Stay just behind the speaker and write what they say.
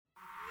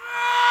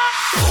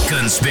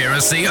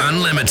Conspiracy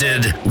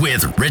Unlimited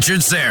with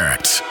Richard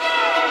Syrett.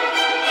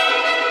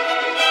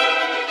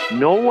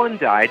 No one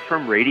died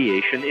from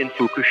radiation in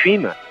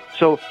Fukushima.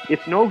 So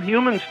if no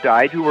humans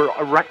died who were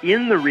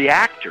in the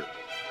reactor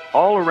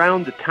all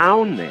around the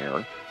town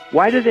there,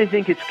 why do they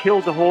think it's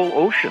killed the whole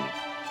ocean?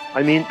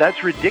 I mean,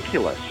 that's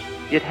ridiculous.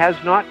 It has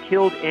not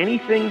killed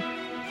anything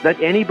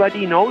that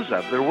anybody knows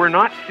of. There were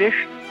not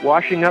fish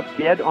washing up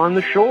dead on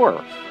the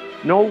shore.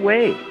 No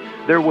way.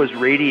 There was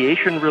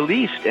radiation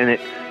released, and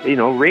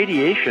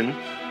radiation,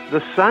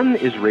 the sun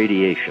is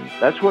radiation.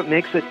 That's what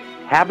makes it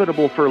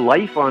habitable for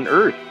life on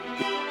Earth.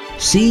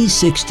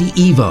 C60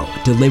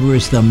 EVO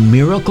delivers the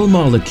miracle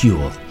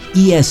molecule,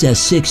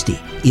 ESS60.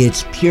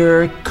 It's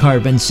pure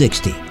carbon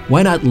 60.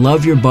 Why not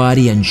love your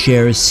body and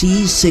share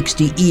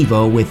C60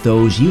 EVO with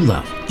those you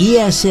love?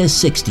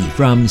 ESS60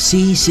 from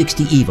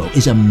C60 EVO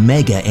is a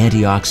mega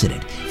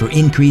antioxidant for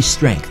increased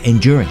strength,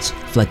 endurance,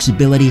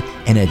 flexibility,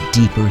 and a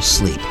deeper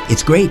sleep.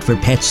 It's great for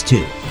pets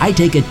too. I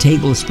take a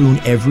tablespoon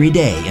every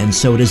day, and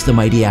so does the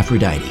mighty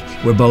Aphrodite.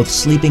 We're both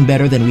sleeping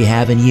better than we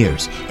have in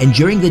years, and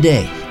during the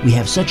day, we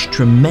have such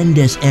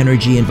tremendous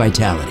energy and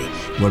vitality.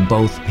 We're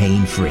both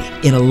pain-free.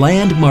 In a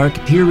landmark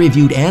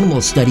peer-reviewed animal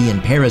study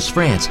in Paris,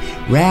 France,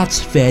 rats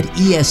fed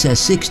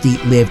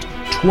ESS60 lived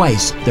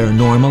twice their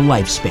normal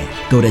lifespan.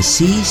 Go to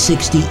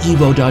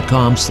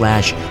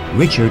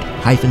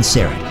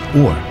c60evo.com/Richard-Syrett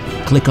or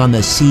click on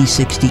the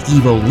C60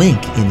 EVO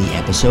link in the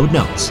episode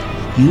notes.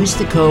 Use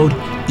the code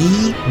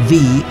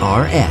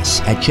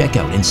EVRS at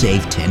checkout and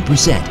save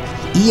 10%.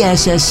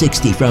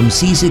 ESS60 from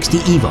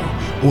C60 EVO.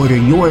 Order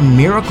your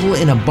miracle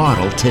in a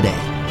bottle today.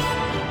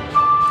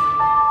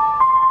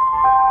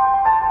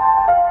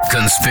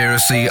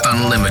 Conspiracy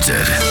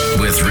Unlimited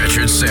with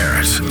Richard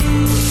Syrett.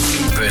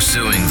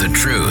 Pursuing the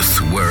truth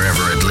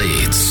wherever it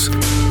leads.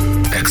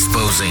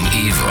 Exposing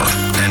evil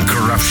and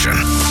corruption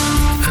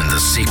and the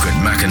secret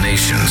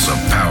machinations of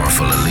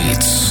powerful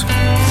elites.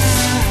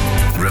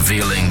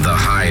 Revealing the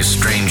high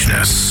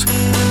strangeness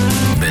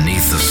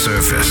beneath the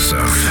surface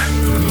of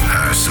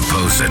our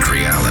supposed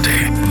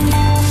reality.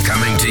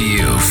 Coming to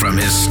you from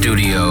his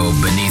studio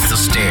beneath the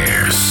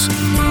stairs.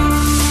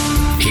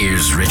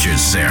 Here's Richard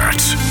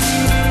Syrett.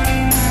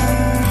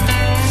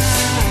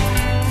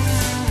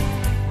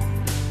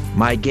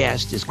 My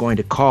guest is going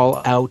to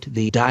call out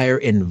the dire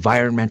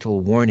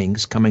environmental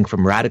warnings coming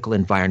from radical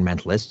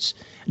environmentalists.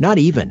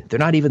 They're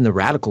not even the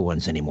radical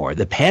ones anymore.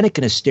 The panic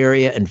and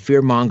hysteria and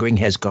fear-mongering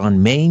has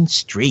gone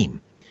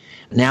mainstream.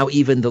 Now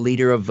even the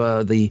leader of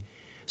the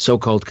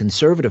so-called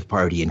Conservative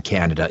Party in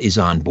Canada is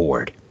on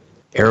board.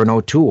 Erin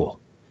O'Toole,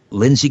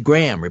 Lindsey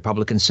Graham,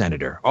 Republican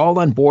senator, all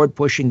on board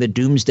pushing the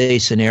doomsday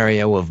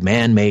scenario of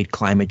man-made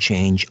climate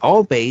change,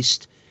 all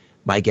based,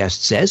 my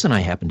guest says, and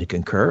I happen to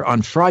concur,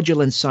 on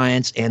fraudulent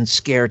science and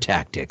scare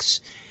tactics.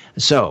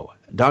 So,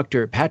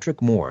 Dr.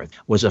 Patrick Moore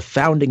was a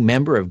founding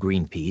member of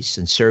Greenpeace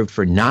and served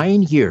for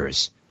 9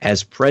 years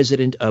as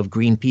president of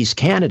Greenpeace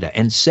Canada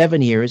and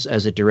 7 years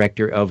as a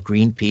director of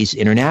Greenpeace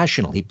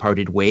International. He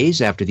parted ways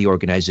after the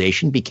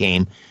organization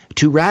became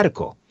too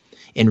radical.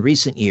 In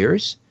recent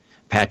years,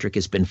 Patrick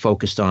has been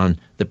focused on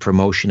the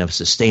promotion of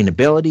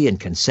sustainability and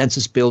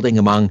consensus building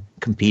among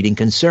competing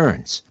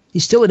concerns.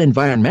 He's still an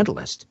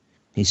environmentalist.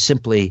 He's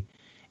simply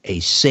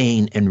a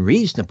sane and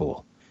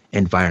reasonable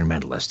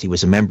environmentalist. He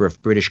was a member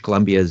of British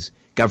Columbia's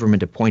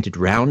government-appointed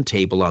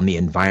Roundtable on the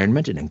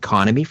Environment and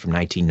Economy from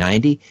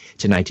 1990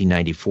 to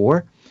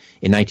 1994.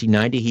 In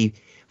 1990, he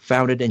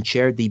founded and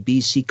chaired the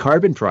BC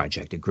Carbon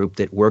Project, a group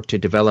that worked to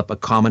develop a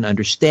common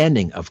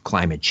understanding of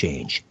climate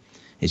change.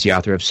 He's the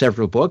author of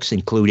several books,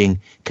 including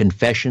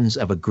Confessions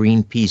of a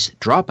Greenpeace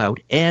Dropout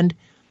and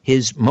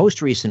his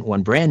most recent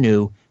one, brand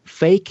new,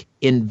 Fake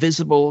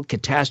Invisible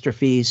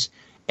Catastrophes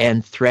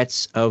and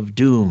Threats of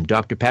Doom.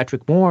 Dr.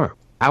 Patrick Moore,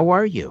 how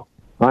are you?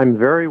 I'm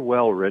very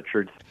well,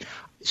 Richard.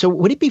 So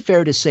would it be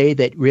fair to say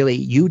that really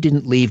you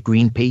didn't leave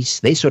Greenpeace?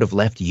 They sort of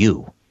left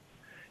you.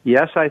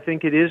 Yes, I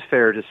think it is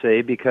fair to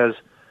say, because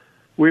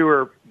we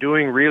were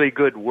doing really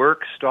good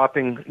work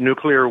stopping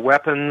nuclear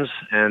weapons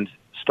and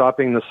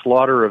stopping the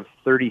slaughter of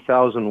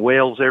 30,000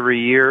 whales every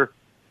year,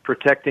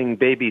 protecting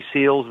baby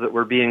seals that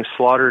were being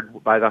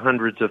slaughtered by the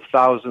hundreds of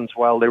thousands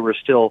while they were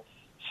still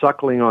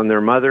suckling on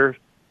their mother,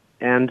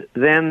 and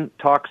then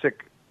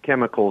toxic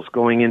chemicals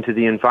going into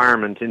the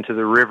environment, into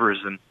the rivers,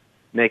 and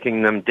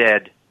making them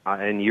dead,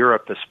 in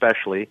Europe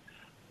especially.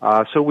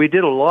 So we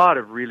did a lot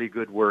of really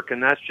good work,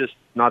 and that's just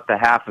not the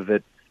half of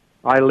it.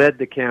 I led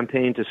the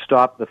campaign to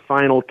stop the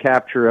final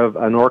capture of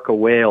an orca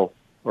whale,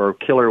 or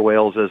killer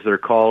whales as they're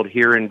called,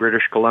 here in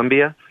British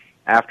Columbia,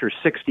 after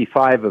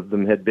 65 of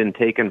them had been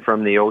taken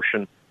from the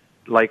ocean.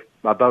 Like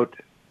about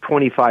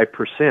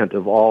 25%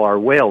 of all our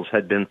whales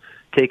had been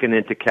taken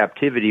into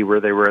captivity,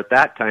 where they were at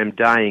that time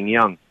dying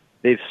young.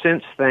 They've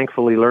since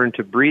thankfully learned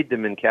to breed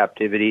them in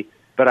captivity,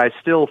 but I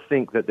still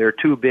think that they're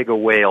too big a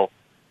whale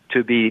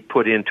to be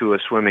put into a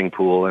swimming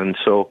pool. And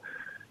so,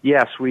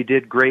 yes, we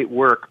did great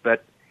work,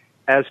 but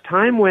as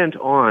time went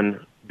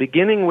on,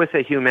 beginning with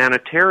a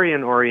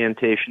humanitarian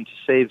orientation to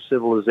save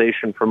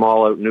civilization from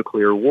all-out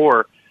nuclear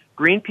war,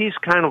 Greenpeace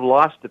kind of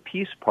lost the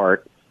peace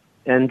part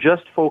and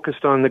just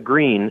focused on the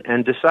green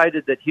and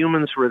decided that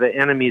humans were the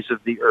enemies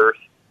of the earth.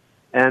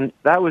 And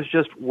that was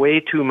just way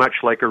too much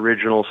like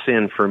original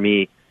sin for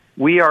me.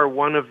 We are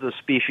one of the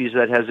species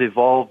that has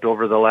evolved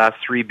over the last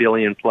 3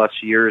 billion plus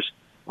years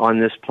on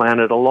this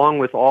planet, along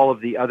with all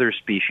of the other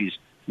species.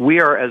 We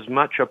are as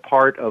much a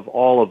part of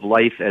all of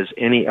life as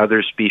any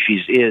other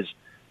species is,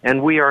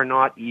 and we are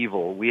not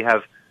evil. We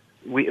have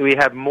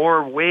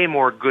way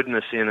more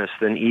goodness in us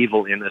than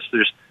evil in us.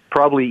 There's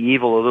probably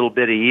evil, a little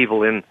bit of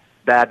evil in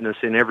badness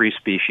in every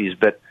species,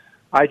 but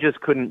I just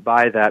couldn't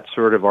buy that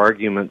sort of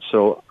argument,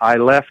 so I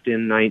left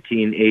in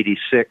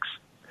 1986.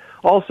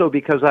 Also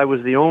because I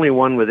was the only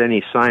one with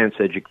any science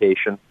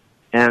education,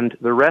 and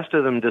the rest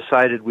of them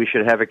decided we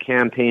should have a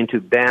campaign to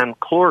ban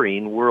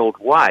chlorine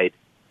worldwide.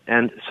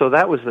 And so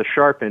that was the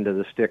sharp end of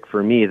the stick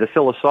for me. The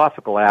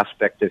philosophical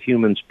aspect of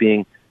humans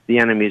being the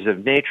enemies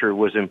of nature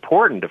was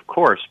important, of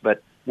course,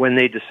 but when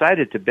they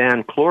decided to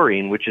ban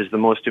chlorine, which is the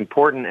most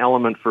important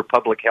element for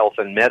public health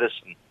and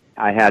medicine,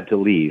 I had to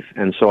leave.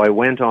 And so I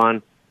went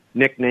on,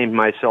 nicknamed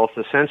myself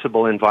the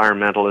sensible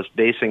environmentalist,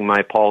 basing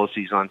my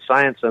policies on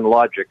science and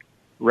logic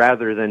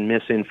rather than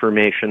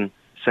misinformation,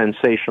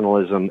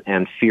 sensationalism,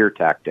 and fear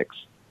tactics.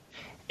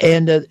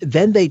 And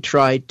then they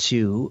tried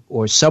to,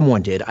 or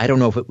someone did, I don't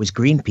know if it was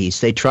Greenpeace,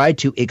 they tried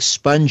to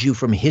expunge you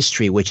from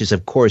history, which is,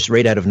 of course,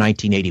 right out of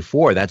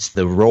 1984. That's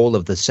the role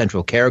of the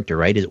central character,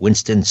 right?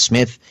 Winston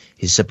Smith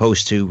is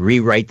supposed to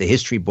rewrite the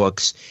history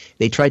books.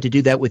 They tried to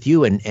do that with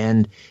you,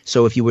 and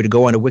so if you were to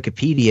go on to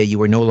Wikipedia, you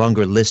were no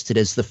longer listed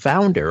as the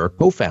founder or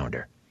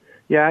co-founder.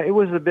 Yeah, it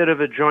was a bit of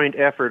a joint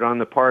effort on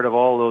the part of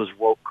all those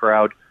woke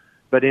crowd,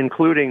 but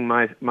including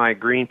my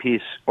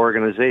Greenpeace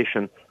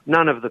organization.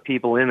 None of the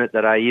people in it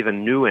that I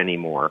even knew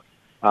anymore.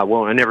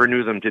 Well, I never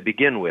knew them to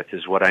begin with,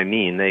 is what I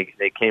mean.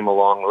 They came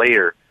along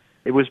later.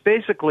 It was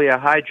basically a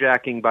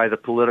hijacking by the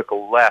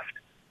political left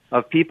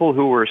of people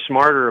who were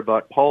smarter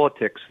about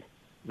politics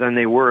than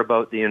they were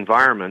about the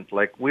environment.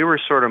 Like, we were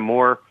sort of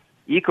more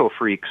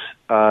eco-freaks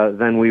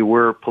than we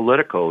were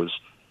politicos.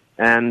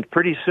 And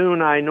pretty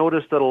soon I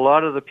noticed that a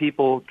lot of the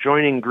people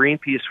joining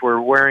Greenpeace were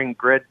wearing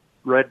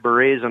red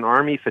berets and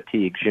army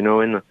fatigues, you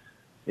know, in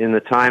the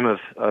time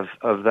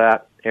of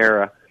that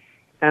era.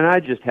 And I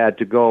just had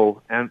to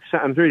go. And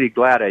I'm really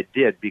glad I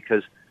did,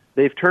 because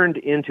they've turned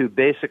into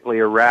basically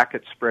a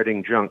racket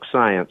spreading junk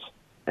science.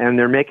 And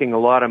they're making a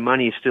lot of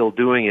money still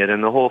doing it.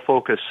 And the whole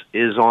focus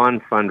is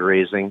on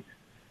fundraising.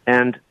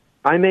 And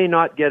I may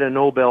not get a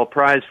Nobel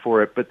Prize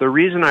for it, but the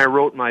reason I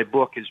wrote my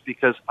book is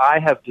because I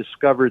have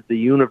discovered the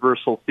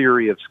universal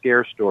theory of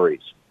scare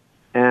stories.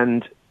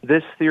 And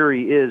this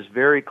theory is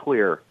very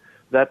clear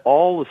that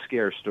all the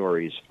scare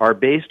stories are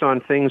based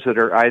on things that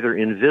are either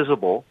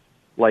invisible,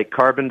 like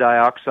carbon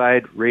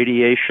dioxide,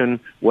 radiation,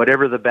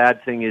 whatever the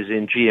bad thing is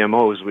in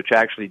GMOs, which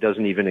actually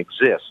doesn't even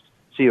exist.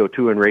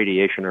 CO2 and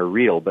radiation are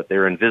real, but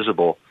they're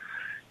invisible.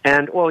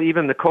 And, well,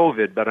 even the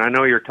COVID, but I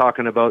know you're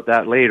talking about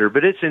that later,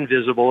 but it's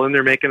invisible, and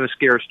they're making a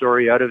scare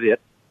story out of it.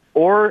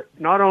 Or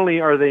not only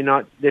are they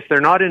not, if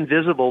they're not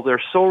invisible,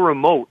 they're so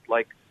remote,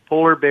 like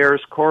polar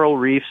bears, coral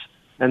reefs,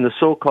 and the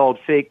so-called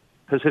fake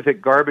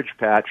Pacific garbage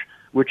patch,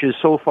 which is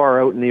so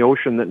far out in the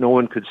ocean that no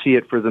one could see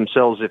it for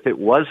themselves if it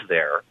was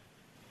there.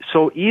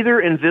 So either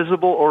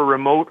invisible or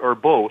remote or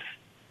both.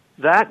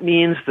 That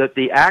means that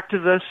the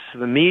activists,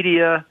 the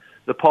media,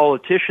 the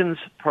politicians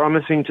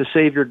promising to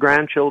save your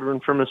grandchildren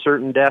from a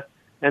certain death,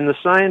 and the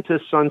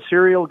scientists on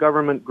serial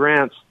government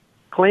grants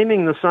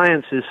claiming the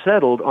science is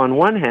settled on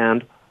one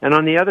hand, and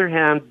on the other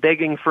hand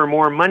begging for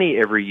more money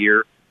every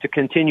year to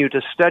continue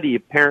to study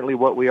apparently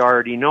what we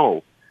already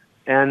know.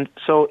 And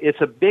so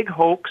it's a big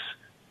hoax.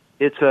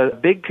 It's a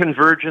big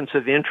convergence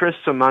of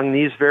interests among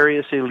these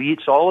various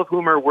elites, all of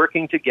whom are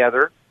working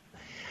together.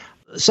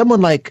 Someone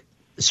like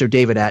Sir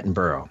David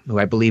Attenborough, who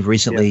I believe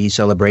recently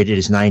celebrated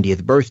his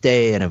 90th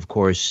birthday, and of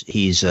course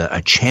he's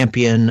a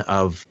champion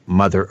of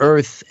Mother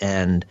Earth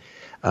and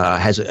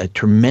has a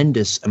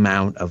tremendous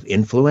amount of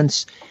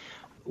influence.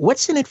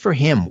 What's in it for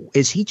him?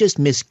 Is he just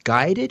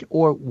misguided,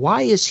 or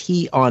why is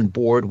he on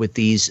board with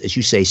these, as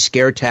you say,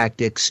 scare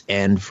tactics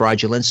and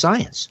fraudulent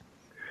science?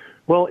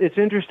 Well, it's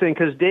interesting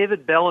because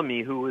David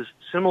Bellamy, who was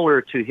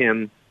similar to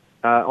him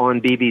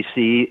on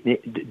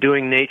BBC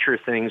doing nature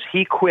things,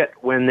 he quit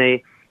when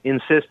they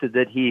insisted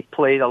that he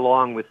played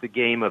along with the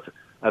game of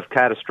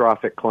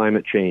catastrophic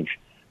climate change.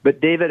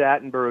 But David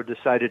Attenborough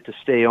decided to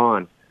stay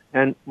on.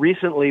 And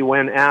recently,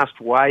 when asked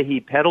why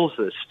he peddles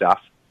this stuff,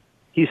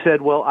 he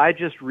said, well, I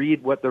just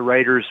read what the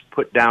writers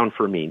put down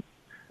for me.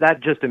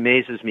 That just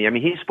amazes me. I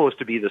mean, he's supposed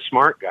to be the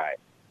smart guy.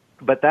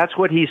 But that's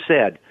what he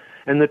said.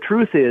 And the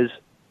truth is,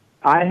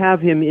 I have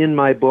him in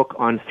my book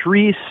on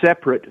 3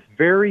 separate,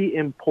 very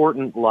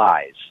important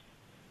lies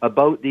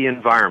about the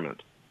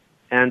environment.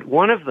 And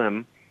one of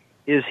them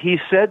is he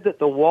said that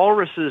the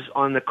walruses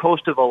on the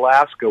coast of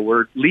Alaska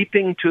were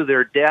leaping to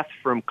their death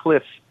from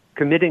cliffs,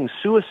 committing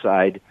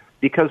suicide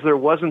because there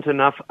wasn't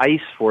enough ice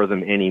for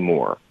them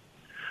anymore.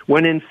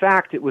 When in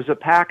fact it was a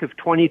pack of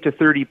 20 to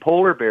 30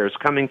 polar bears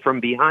coming from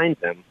behind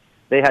them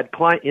they had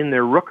in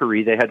their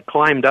rookery, they had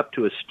climbed up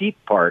to a steep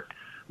part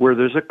where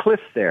there's a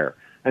cliff there.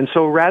 And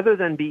so rather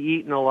than be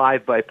eaten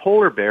alive by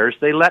polar bears,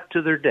 they leapt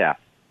to their death.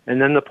 And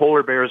then the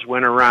polar bears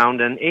went around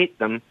and ate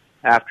them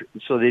after,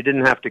 so they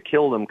didn't have to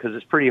kill them, because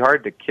it's pretty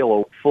hard to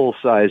kill a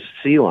full-size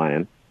sea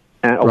lion,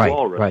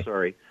 walrus,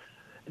 sorry.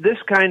 This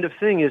kind of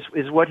thing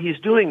is what he's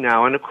doing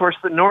now. And, of course,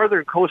 the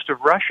northern coast of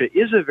Russia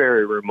is a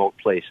very remote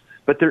place,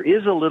 but there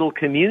is a little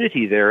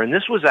community there, and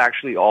this was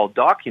actually all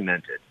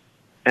documented.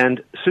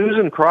 And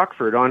Susan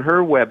Crockford, on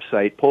her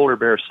website, Polar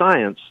Bear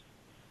Science,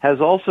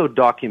 has also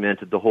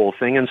documented the whole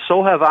thing, and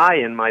so have I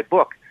in my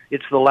book.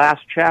 It's the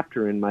last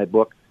chapter in my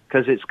book,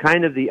 because it's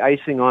kind of the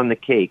icing on the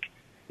cake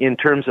in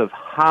terms of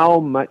how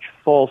much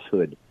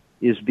falsehood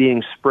is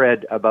being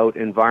spread about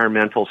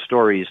environmental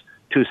stories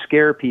to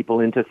scare people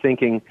into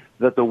thinking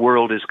that the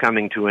world is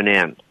coming to an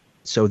end.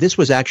 So this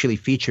was actually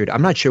featured,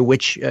 I'm not sure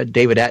which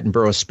David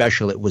Attenborough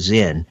special it was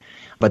in,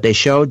 but they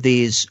showed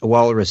these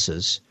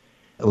walruses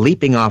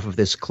leaping off of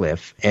this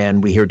cliff,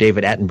 and we hear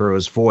David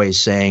Attenborough's voice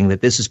saying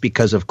that this is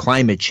because of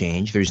climate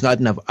change. There's not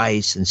enough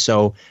ice, and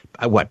so,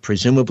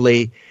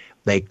 presumably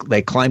they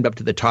climbed up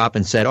to the top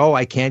and said, oh,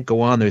 I can't go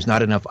on, there's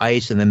not enough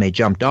ice, and then they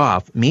jumped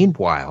off.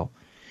 Meanwhile,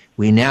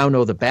 we now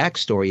know the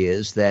backstory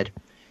is that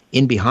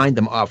in behind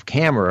them off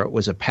camera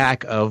was a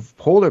pack of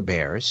polar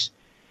bears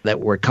that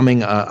were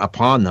coming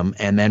upon them,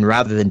 and then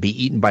rather than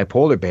be eaten by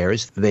polar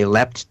bears, they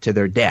leapt to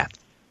their death.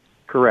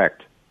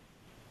 Correct.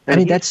 And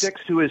he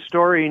sticks to his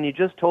story, and he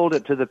just told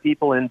it to the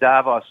people in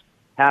Davos.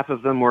 Half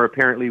of them were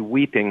apparently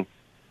weeping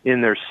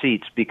in their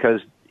seats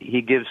because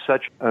he gives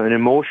such an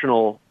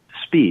emotional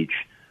speech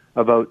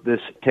about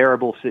this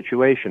terrible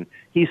situation.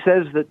 He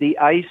says that the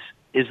ice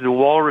is the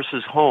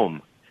walrus's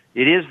home.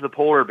 It is the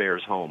polar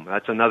bear's home.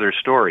 That's another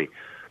story.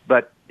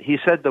 But he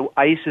said the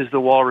ice is the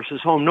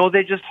walrus's home. No,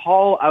 they just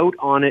haul out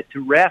on it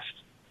to rest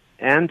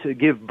and to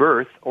give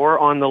birth, or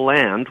on the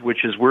land,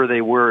 which is where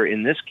they were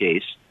in this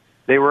case.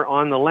 They were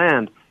on the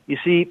land. You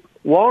see,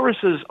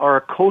 walruses are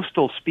a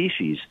coastal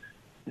species.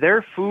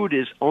 Their food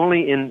is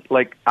only in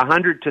like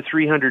 100 to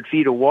 300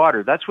 feet of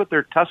water. That's what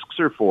their tusks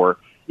are for,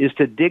 is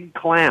to dig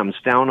clams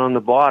down on the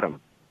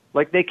bottom.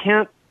 Like, they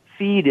can't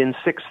feed in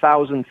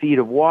 6,000 feet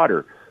of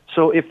water.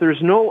 So if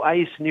there's no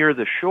ice near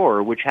the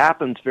shore, which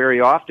happens very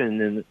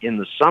often in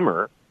the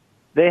summer,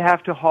 they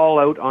have to haul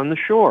out on the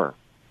shore.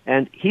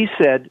 And he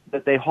said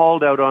that they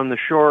hauled out on the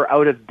shore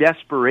out of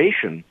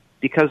desperation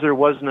because there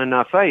wasn't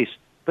enough ice.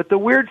 But the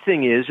weird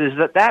thing is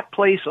that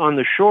place on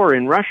the shore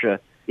in Russia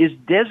is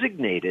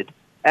designated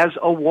as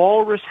a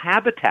walrus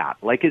habitat,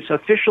 like it's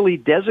officially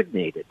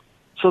designated.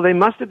 So they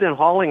must have been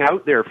hauling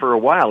out there for a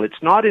while.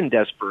 It's not in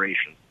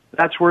desperation.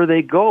 That's where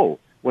they go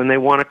when they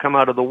want to come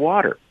out of the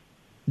water.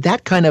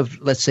 That kind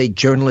of, let's say,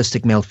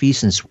 journalistic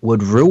malfeasance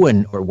would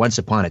ruin, or once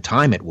upon a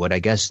time it would, I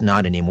guess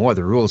not anymore,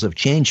 the rules have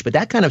changed, but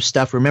that kind of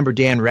stuff, remember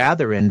Dan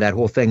Rather and that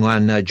whole thing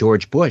on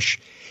George Bush,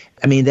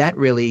 I mean, that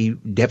really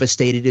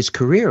devastated his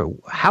career.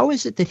 How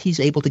is it that he's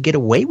able to get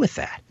away with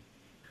that?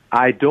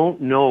 I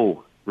don't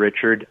know,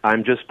 Richard.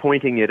 I'm just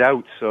pointing it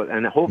out. So,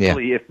 and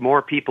hopefully if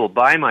more people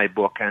buy my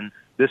book and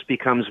this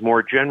becomes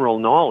more general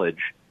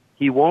knowledge,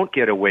 he won't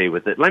get away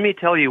with it. Let me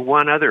tell you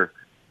one other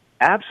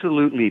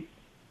absolutely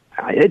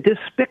a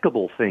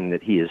despicable thing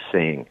that he is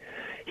saying.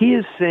 He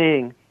is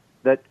saying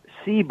that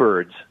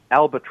seabirds,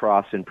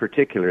 albatross in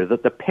particular,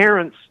 that the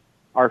parents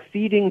are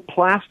feeding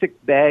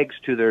plastic bags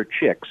to their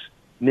chicks,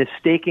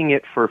 mistaking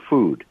it for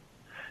food.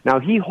 Now,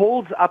 he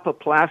holds up a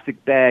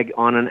plastic bag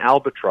on an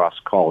albatross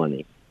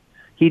colony.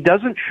 He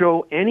doesn't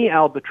show any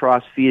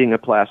albatross feeding a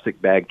plastic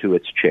bag to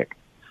its chick.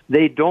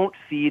 They don't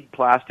feed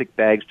plastic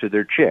bags to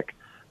their chick,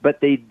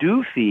 but they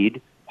do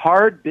feed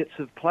hard bits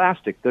of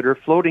plastic that are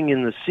floating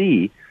in the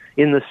sea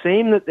in the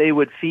same that they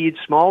would feed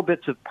small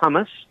bits of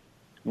pumice,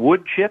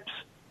 wood chips,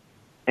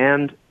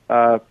 and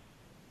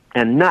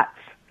nuts.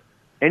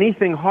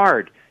 Anything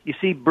hard. You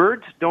see,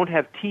 birds don't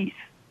have teeth,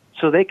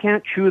 so they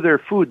can't chew their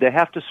food. They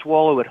have to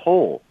swallow it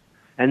whole.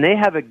 And they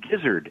have a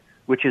gizzard,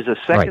 which is a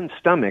second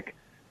stomach,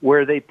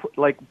 where they put,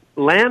 like,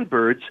 land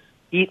birds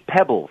eat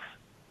pebbles.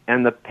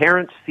 And the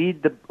parents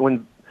feed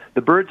when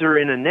the birds are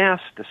in a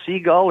nest, a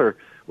seagull or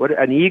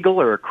an eagle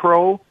or a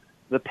crow,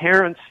 the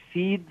parents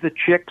feed the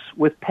chicks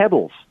with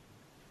pebbles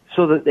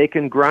so that they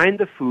can grind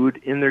the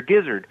food in their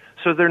gizzard.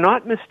 So they're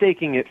not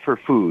mistaking it for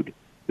food.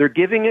 They're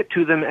giving it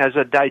to them as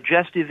a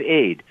digestive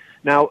aid.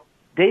 Now,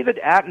 David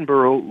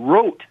Attenborough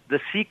wrote The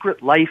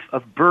Secret Life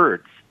of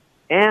Birds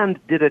and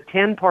did a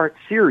 10-part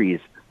series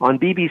on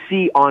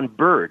BBC on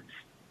birds.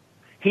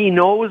 He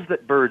knows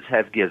that birds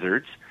have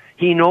gizzards.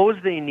 He knows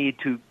they need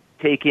to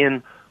take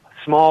in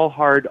small,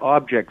 hard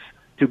objects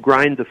to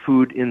grind the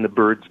food in the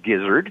bird's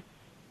gizzard.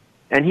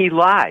 And he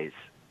lies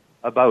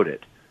about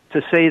it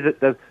to say that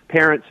the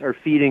parents are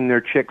feeding their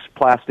chicks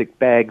plastic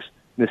bags,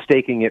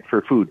 mistaking it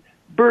for food.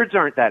 Birds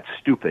aren't that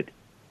stupid.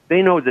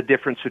 They know the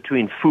difference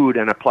between food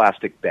and a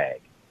plastic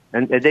bag.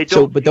 And they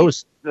don't.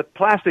 The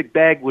plastic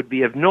bag would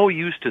be of no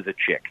use to the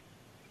chick.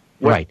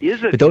 What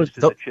is of use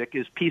to the chick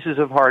is pieces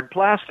of hard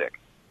plastic.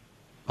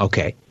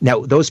 Okay.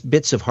 Now, those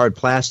bits of hard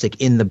plastic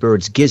in the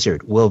bird's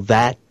gizzard, will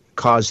that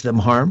cause them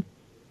harm?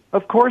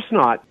 Of course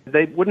not.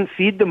 They wouldn't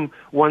feed them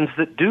ones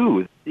that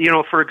do.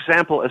 For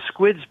example, a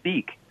squid's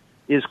beak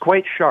is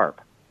quite sharp.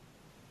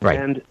 Right.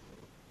 And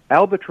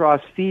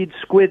albatross feed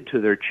squid to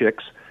their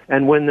chicks,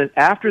 and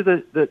after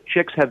the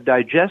chicks have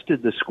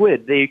digested the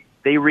squid,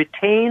 they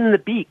retain the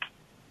beak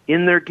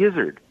in their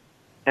gizzard.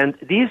 And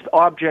these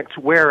objects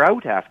wear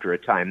out after a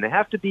time. They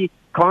have to be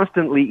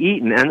constantly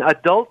eaten. And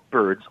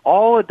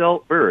all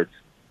adult birds,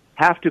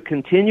 have to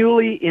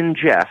continually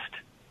ingest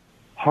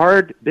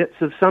hard bits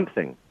of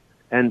something.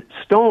 And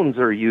stones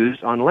are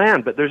used on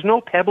land, but there's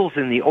no pebbles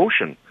in the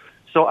ocean.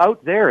 So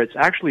out there, it's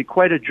actually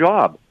quite a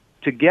job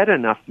to get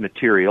enough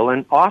material,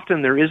 and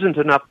often there isn't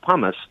enough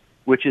pumice,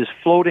 which is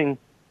floating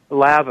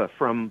lava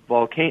from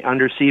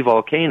undersea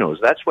volcanoes.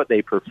 That's what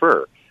they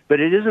prefer. But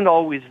it isn't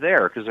always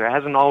there because there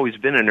hasn't always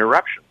been an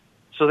eruption.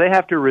 So they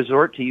have to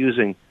resort to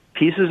using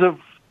pieces of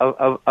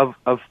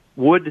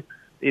wood,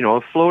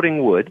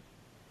 floating wood,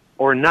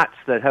 or nuts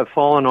that have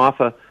fallen off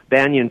a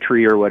banyan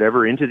tree or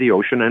whatever into the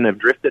ocean and have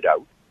drifted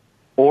out.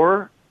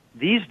 Or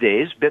these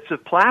days, bits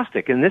of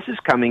plastic, and this is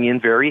coming in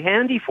very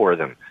handy for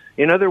them.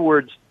 In other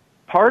words,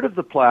 part of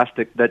the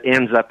plastic that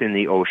ends up in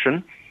the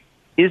ocean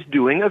is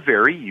doing a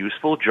very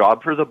useful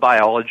job for the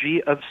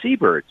biology of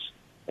seabirds.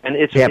 And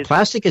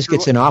plastic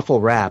gets an awful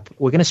rap.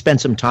 We're going to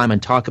spend some time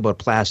and talk about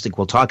plastic.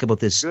 We'll talk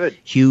about this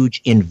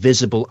huge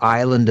invisible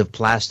island of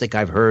plastic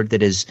I've heard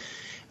that is,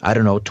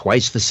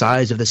 twice the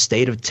size of the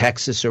state of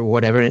Texas or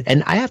whatever.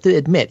 And I have to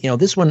admit,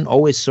 this one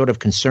always sort of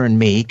concerned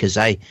me because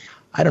I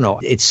don't know,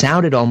 it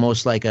sounded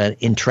almost like an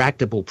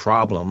intractable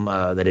problem,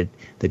 that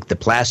the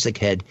plastic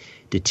had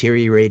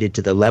deteriorated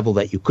to the level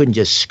that you couldn't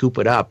just scoop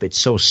it up. It's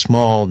so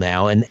small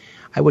now. And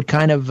I would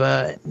kind of,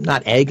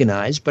 not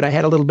agonize, but I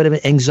had a little bit of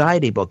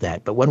anxiety about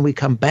that. But when we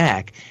come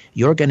back,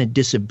 you're going to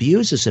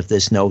disabuse us of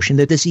this notion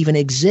that this even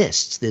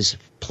exists, this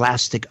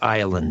plastic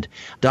island.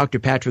 Dr.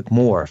 Patrick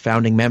Moore,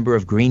 founding member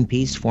of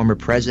Greenpeace, former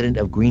president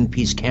of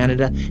Greenpeace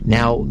Canada,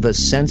 now the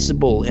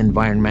sensible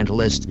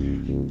environmentalist,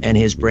 and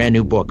his brand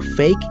new book,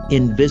 Fake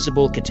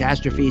Invisible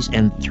Catastrophes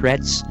and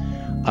Threats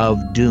of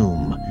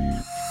Doom.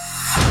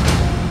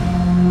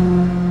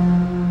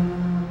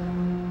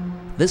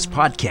 This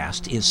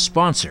podcast is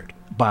sponsored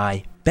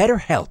by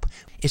BetterHelp.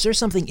 Is there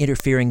something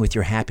interfering with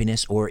your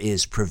happiness or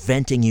is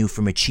preventing you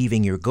from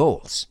achieving your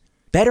goals?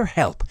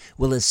 BetterHelp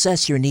will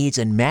assess your needs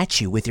and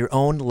match you with your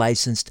own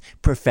licensed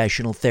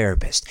professional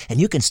therapist, and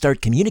you can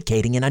start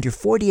communicating in under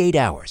 48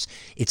 hours.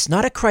 It's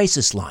not a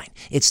crisis line.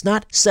 It's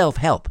not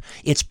self-help.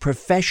 It's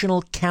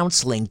professional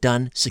counseling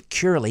done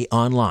securely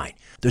online.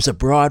 There's a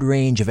broad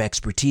range of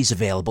expertise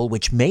available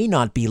which may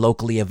not be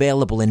locally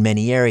available in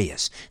many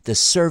areas. The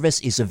service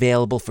is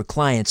available for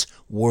clients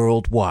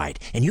worldwide,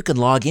 and you can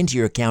log into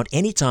your account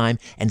anytime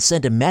and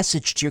send a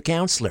message to your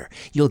counselor.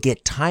 You'll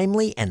get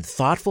timely and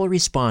thoughtful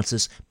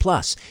responses,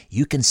 plus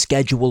you can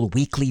schedule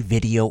weekly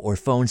video or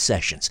phone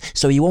sessions,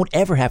 so you won't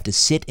ever have to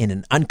sit in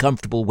an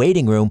uncomfortable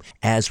waiting room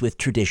as with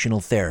traditional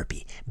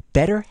therapy.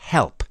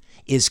 BetterHelp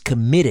is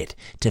committed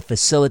to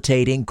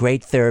facilitating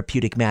great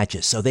therapeutic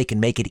matches so they can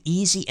make it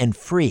easy and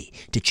free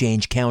to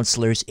change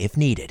counselors if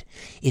needed.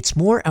 It's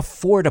more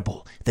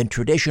affordable than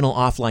traditional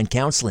offline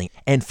counseling,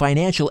 and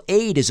financial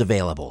aid is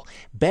available.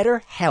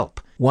 BetterHelp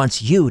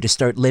wants you to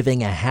start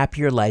living a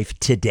happier life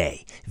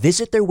today.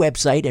 Visit their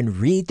website and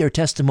read their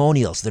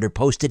testimonials that are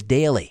posted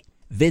daily.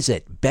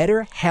 Visit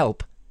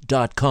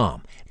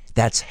BetterHelp.com.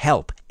 That's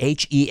help,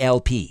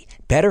 H-E-L-P,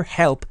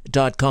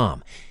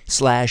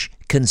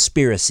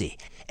 BetterHelp.com/conspiracy.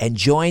 And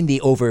join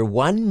the over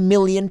 1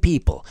 million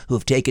people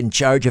who've taken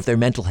charge of their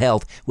mental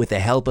health with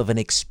the help of an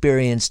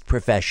experienced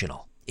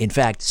professional. In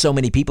fact, so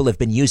many people have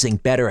been using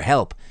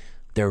BetterHelp,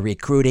 they're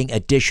recruiting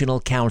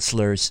additional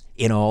counselors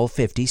in all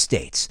 50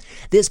 states.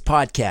 This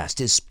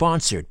podcast is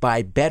sponsored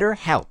by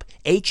BetterHelp,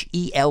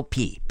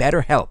 H-E-L-P,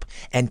 BetterHelp,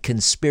 and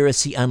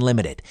Conspiracy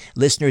Unlimited.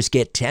 Listeners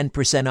get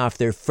 10% off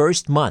their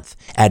first month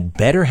at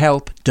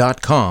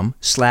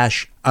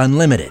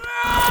BetterHelp.com/unlimited.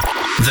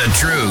 The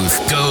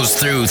truth goes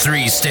through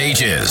 3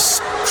 stages.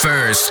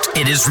 First,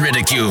 it is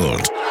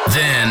ridiculed.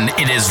 Then,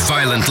 it is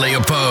violently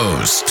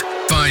opposed.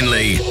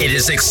 Finally, it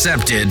is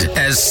accepted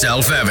as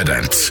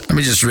self-evident. Let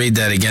me just read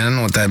that again. I don't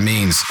know what that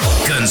means.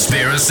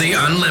 Conspiracy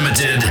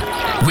Unlimited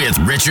with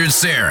Richard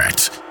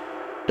Syrett.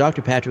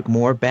 Dr. Patrick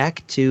Moore,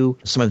 back to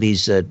some of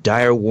these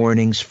dire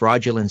warnings,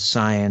 fraudulent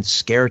science,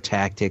 scare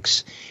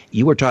tactics.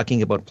 You were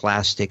talking about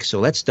plastic, so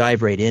let's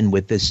dive right in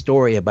with this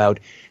story about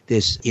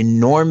this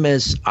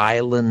enormous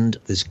island,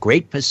 this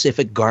Great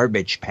Pacific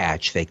Garbage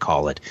Patch, they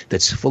call it,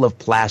 that's full of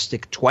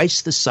plastic,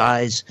 twice the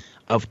size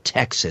of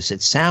Texas.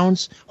 It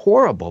sounds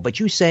horrible, but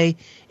you say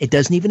it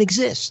doesn't even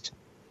exist.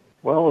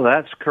 Well,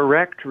 that's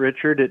correct,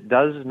 Richard. It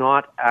does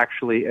not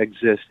actually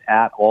exist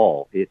at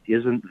all. It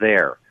isn't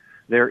there.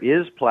 There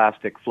is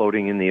plastic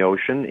floating in the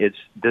ocean. It's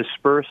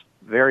dispersed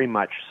very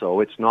much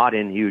so. It's not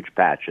in huge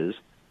patches.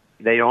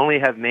 They only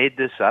have made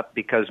this up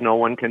because no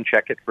one can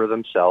check it for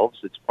themselves.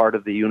 It's part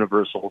of the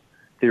universal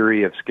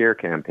theory of scare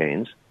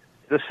campaigns.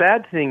 the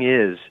sad thing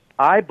is,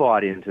 I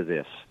bought into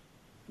this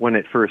when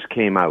it first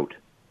came out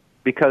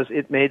because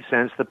it made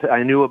sense.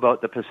 I knew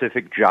about the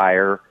Pacific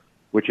Gyre,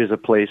 which is a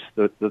place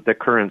that the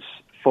currents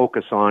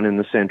focus on in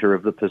the center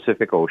of the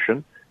Pacific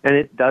Ocean, and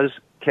it does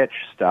catch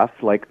stuff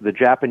like the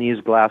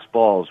Japanese glass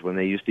balls when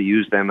they used to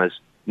use them as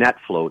net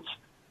floats.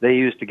 They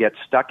used to get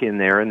stuck in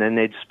there, and then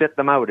they'd spit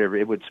them out.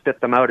 It would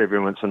spit them out every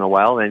once in a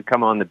while, and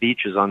come on the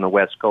beaches on the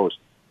West Coast,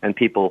 and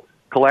people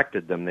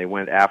collected them. They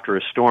went after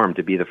a storm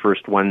to be the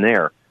first one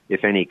there,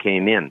 if any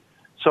came in.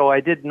 So I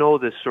did know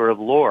this sort of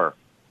lore.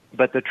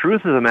 But the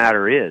truth of the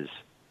matter is,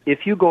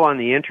 if you go on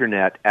the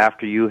Internet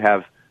after you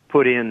have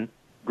put in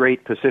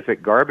Great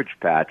Pacific Garbage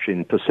Patch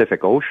in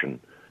Pacific Ocean,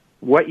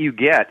 what you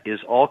get is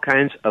all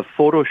kinds of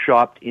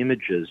photoshopped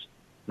images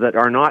that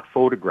are not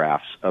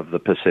photographs of the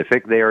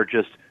Pacific. They are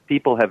just,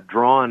 people have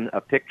drawn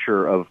a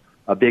picture of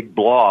a big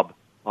blob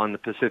on the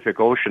Pacific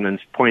Ocean and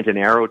point an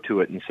arrow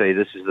to it and say,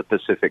 this is the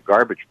Pacific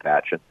Garbage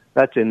Patch. And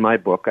that's in my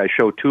book. I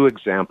show 2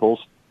 examples.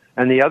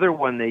 And the other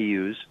one they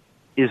use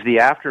is the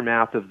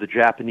aftermath of the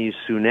Japanese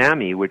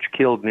tsunami, which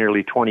killed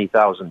nearly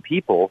 20,000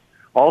 people,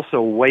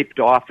 also wiped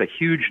off a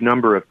huge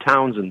number of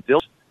towns and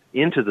villages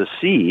into the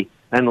sea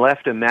and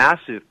left a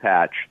massive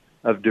patch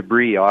of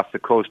debris off the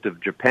coast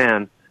of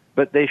Japan.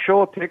 But they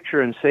show a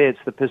picture and say it's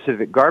the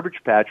Pacific Garbage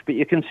Patch, but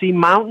you can see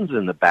mountains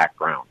in the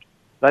background.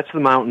 That's the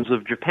mountains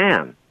of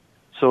Japan.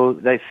 So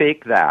they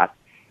fake that.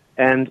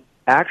 And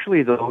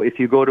actually, though, if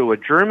you go to a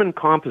German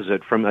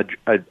composite from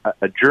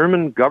a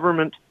German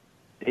government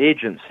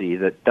agency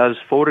that does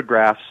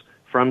photographs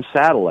from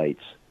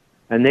satellites,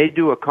 and they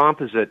do a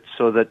composite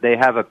so that they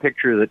have a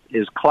picture that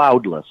is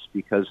cloudless,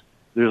 because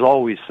there's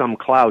always some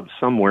clouds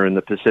somewhere in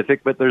the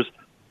Pacific, but there's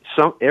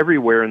some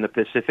everywhere in the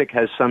Pacific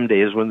has some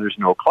days when there's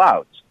no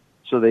clouds.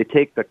 So they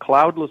take the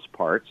cloudless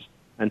parts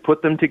and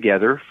put them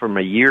together from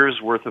a year's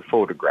worth of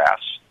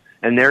photographs,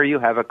 and there you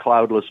have a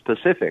cloudless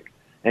Pacific.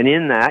 And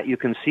in that, you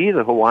can see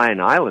the Hawaiian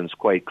Islands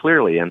quite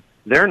clearly, and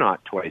they're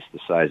not twice the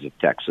size of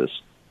Texas.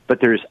 But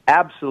there's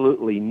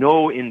absolutely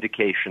no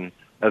indication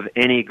of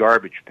any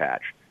garbage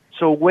patch.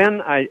 So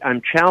when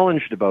I'm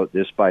challenged about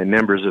this by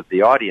members of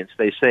the audience,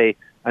 they say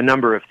a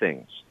number of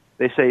things.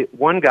 They say,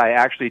 one guy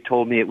actually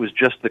told me it was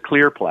just the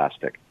clear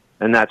plastic,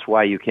 and that's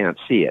why you can't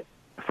see it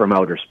from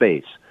outer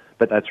space.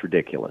 But that's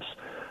ridiculous.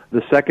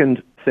 The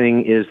second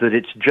thing is that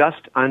it's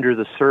just under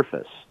the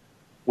surface.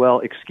 Well,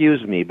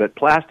 excuse me, but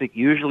plastic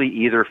usually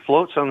either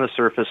floats on the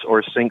surface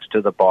or sinks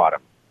to the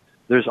bottom.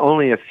 There's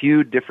only a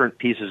few different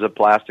pieces of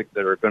plastic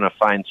that are going to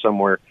find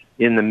somewhere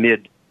in the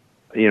mid,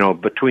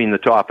 between the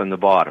top and the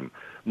bottom.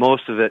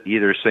 Most of it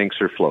either sinks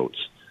or floats.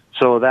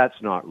 So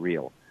that's not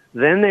real.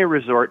 Then they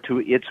resort to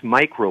it's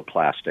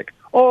microplastic.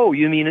 Oh,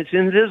 you mean it's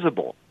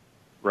invisible,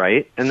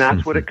 right? And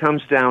that's what it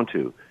comes down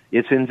to.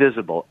 It's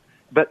invisible.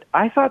 But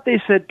I thought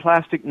they said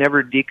plastic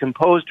never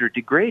decomposed or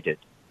degraded.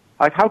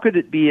 Like, how could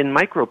it be in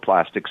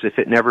microplastics if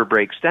it never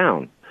breaks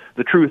down?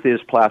 The truth is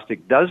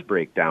plastic does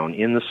break down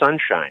in the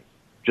sunshine,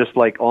 just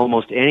like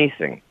almost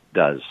anything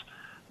does.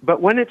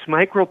 But when it's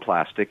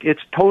microplastic,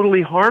 it's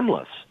totally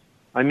harmless.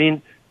 I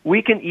mean,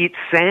 we can eat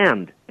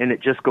sand and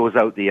it just goes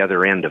out the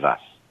other end of us.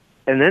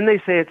 And then they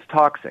say it's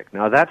toxic.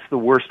 Now, that's the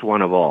worst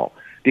one of all.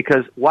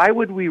 Because why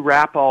would we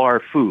wrap all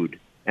our food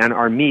and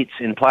our meats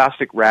in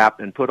plastic wrap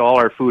and put all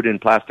our food in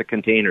plastic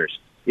containers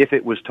if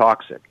it was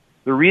toxic?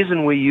 The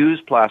reason we use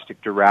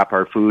plastic to wrap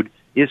our food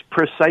is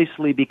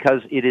precisely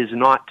because it is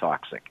not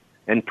toxic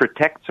and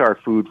protects our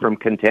food from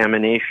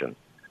contamination.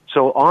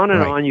 So on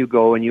and on you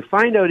go, and you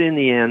find out in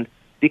the end,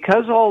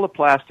 because all the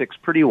plastics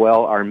pretty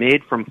well are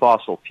made from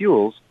fossil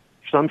fuels,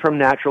 some from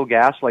natural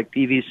gas, like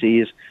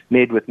PVC is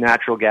made with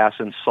natural gas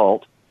and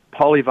salt.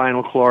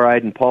 Polyvinyl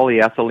chloride and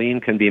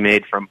polyethylene can be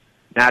made from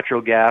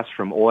natural gas,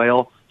 from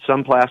oil.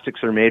 Some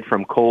plastics are made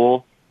from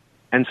coal.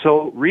 And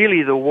so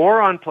really the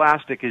war on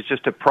plastic is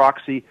just a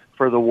proxy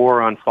for the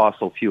war on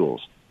fossil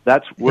fuels.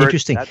 That's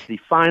the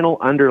final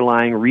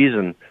underlying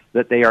reason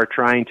that they are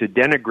trying to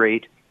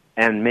denigrate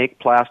and make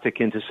plastic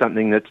into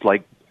something that's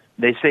like,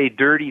 they say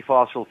dirty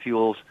fossil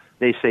fuels,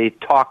 they say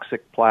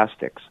toxic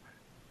plastics.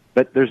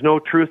 But there's no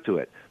truth to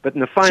it. But in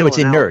the final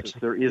analysis,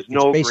 there is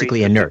no basically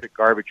Great inert. Pacific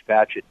Garbage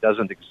Patch. It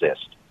doesn't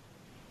exist.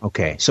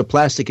 Okay, so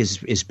plastic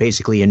is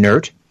basically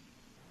inert?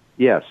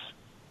 Yes.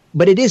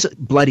 But it is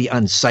bloody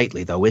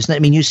unsightly, though, isn't it? I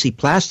mean, you see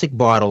plastic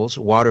bottles,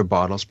 water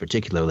bottles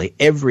particularly,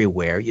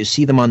 everywhere. You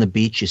see them on the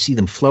beach. You see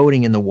them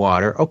floating in the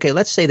water. Okay,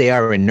 let's say they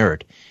are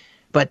inert.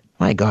 But,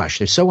 my gosh,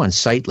 they're so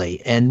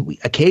unsightly. And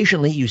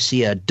occasionally you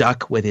see a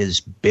duck with his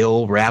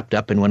bill wrapped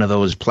up in one of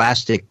those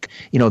plastic,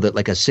 that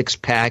like a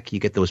six-pack, you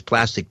get those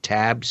plastic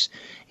tabs.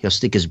 He'll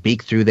stick his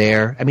beak through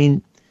there. I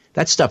mean,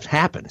 that stuff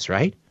happens,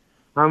 right?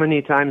 How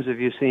many times have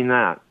you seen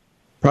that?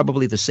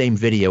 Probably the same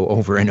video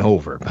over and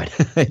over, but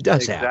it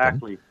does happen.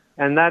 Exactly.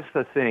 And that's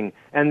the thing.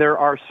 And there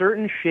are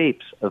certain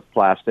shapes of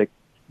plastic.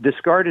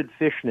 Discarded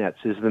fish nets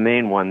is the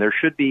main one. There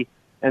should be,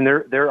 and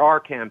there are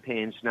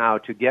campaigns now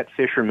to get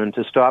fishermen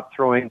to stop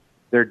throwing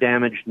their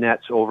damaged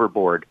nets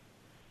overboard,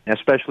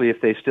 especially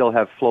if they still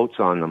have floats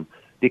on them,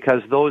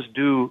 because those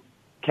do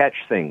catch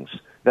things.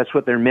 That's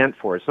what they're meant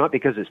for. It's not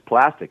because it's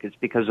plastic. It's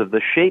because of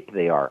the shape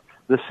they are.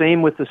 The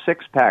same with the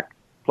six-pack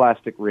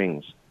plastic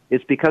rings.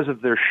 It's because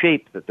of their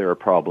shape that they're a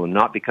problem,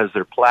 not because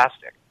they're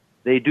plastic.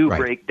 They do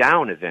break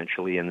down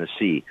eventually in the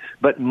sea.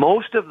 But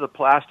most of the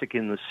plastic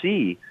in the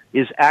sea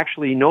is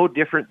actually no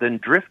different than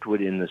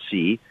driftwood in the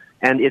sea,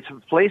 and it's a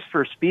place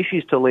for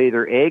species to lay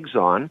their eggs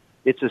on.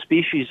 It's a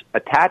species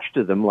attached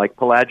to them, like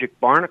pelagic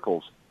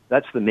barnacles.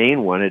 That's the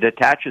main one. It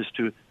attaches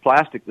to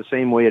plastic the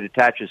same way it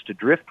attaches to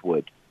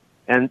driftwood.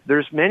 And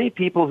there's many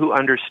people who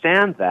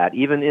understand that,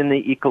 even in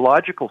the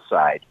ecological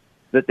side,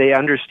 that they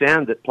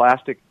understand that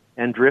plastic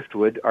and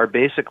driftwood are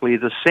basically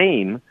the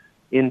same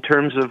in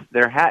terms of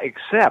their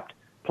except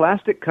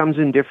plastic comes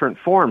in different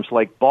forms,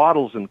 like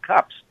bottles and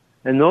cups,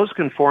 and those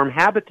can form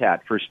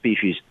habitat for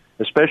species,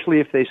 especially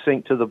if they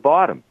sink to the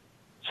bottom.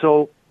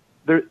 So,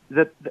 and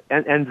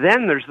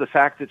then there's the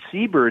fact that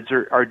seabirds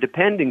are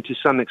depending to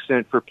some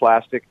extent for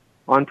plastic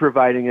on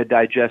providing a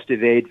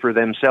digestive aid for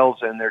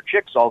themselves and their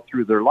chicks all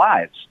through their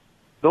lives.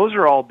 Those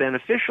are all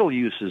beneficial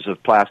uses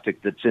of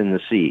plastic that's in the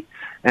sea.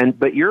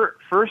 But your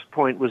first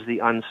point was the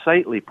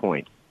unsightly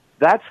point.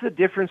 That's the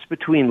difference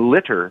between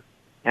litter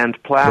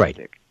and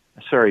plastic.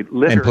 Right. Sorry,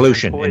 litter and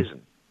pollution. And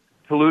poison.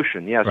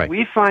 Pollution, yes. Right.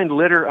 We find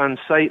litter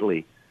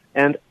unsightly.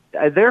 And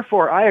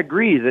therefore, I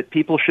agree that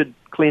people should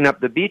clean up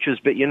the beaches.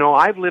 But,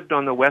 I've lived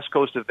on the west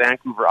coast of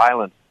Vancouver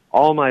Island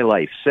all my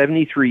life,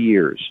 73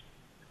 years.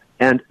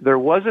 And there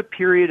was a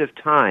period of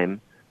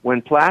time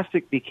when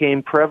plastic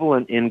became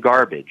prevalent in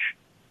garbage,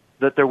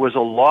 that there was a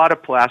lot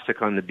of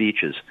plastic on the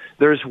beaches.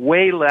 There's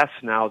way less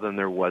now than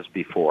there was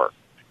before.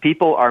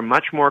 People are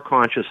much more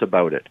conscious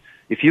about it.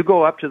 If you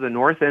go up to the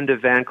north end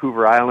of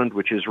Vancouver Island,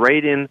 which is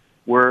right in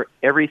where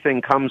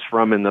everything comes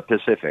from in the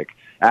Pacific,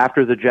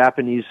 after the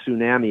Japanese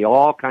tsunami,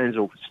 all kinds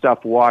of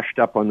stuff washed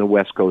up on the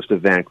west coast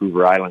of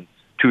Vancouver Island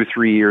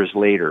 2-3 years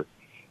later.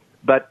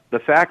 But the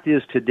fact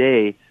is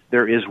today,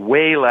 there is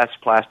way less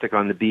plastic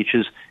on the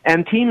beaches,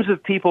 and teams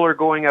of people are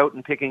going out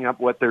and picking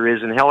up what there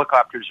is, and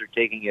helicopters are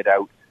taking it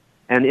out.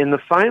 And in the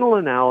final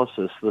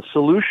analysis, the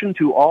solution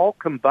to all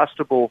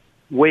combustible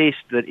waste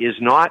that is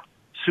not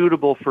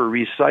suitable for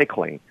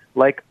recycling,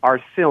 like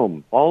our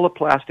film, all the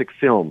plastic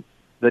film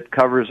that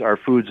covers our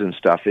foods and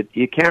stuff,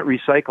 you can't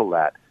recycle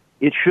that.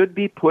 It should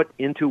be put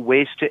into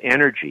waste to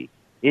energy.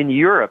 In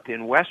Europe,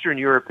 in Western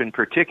Europe in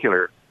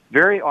particular,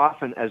 very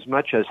often as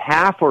much as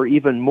half or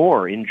even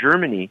more, in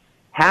Germany,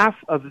 half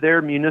of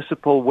their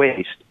municipal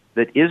waste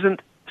that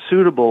isn't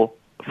suitable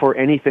for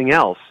anything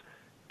else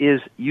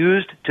is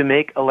used to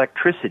make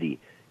electricity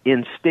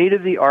in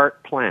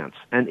state-of-the-art plants.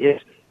 And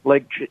it's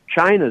like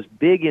China's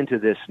big into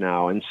this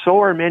now, and so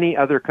are many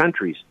other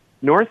countries.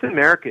 North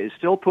America is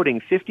still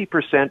putting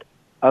 50%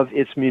 of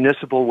its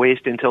municipal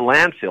waste into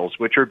landfills,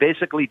 which are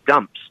basically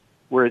dumps,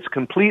 where it's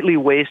completely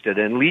wasted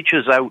and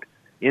leaches out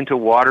into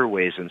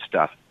waterways and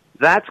stuff.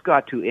 That's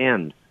got to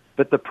end.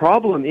 But the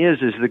problem is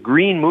the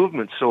green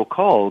movement,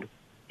 so-called,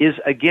 is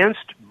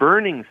against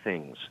burning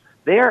things.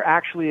 They are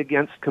actually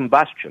against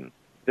combustion.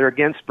 They're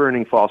against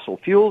burning fossil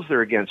fuels.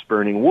 They're against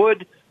burning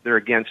wood. They're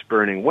against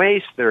burning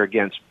waste. They're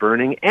against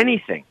burning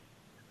anything.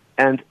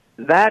 And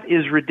that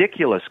is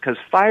ridiculous, because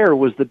fire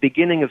was the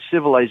beginning of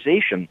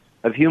civilization,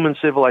 of human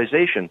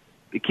civilization,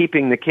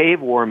 keeping the cave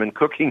warm and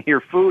cooking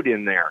your food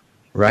in there.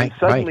 Right. And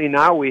suddenly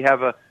now we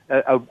have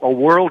a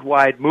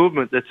worldwide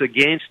movement that's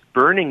against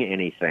burning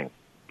anything,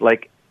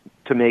 like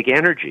to make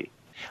energy.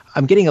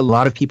 I'm getting a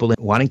lot of people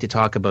wanting to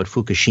talk about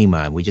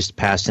Fukushima. We just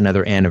passed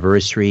another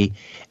anniversary.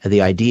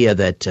 The idea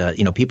that,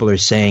 people are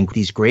saying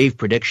these grave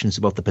predictions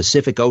about the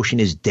Pacific Ocean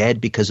is dead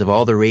because of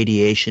all the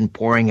radiation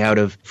pouring out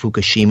of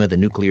Fukushima, the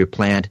nuclear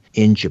plant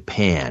in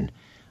Japan.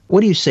 What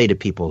do you say to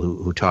people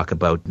who talk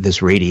about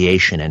this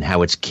radiation and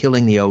how it's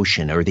killing the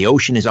ocean, or the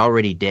ocean is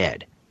already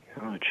dead?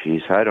 Oh,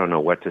 geez, I don't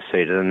know what to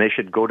say to them. They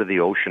should go to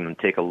the ocean and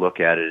take a look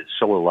at it. It's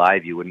so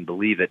alive you wouldn't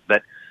believe it.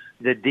 But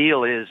the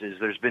deal is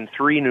there's been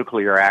 3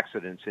 nuclear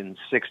accidents in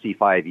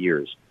 65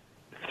 years.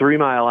 3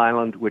 Mile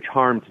Island, which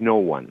harmed no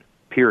one,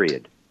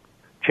 period.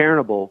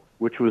 Chernobyl,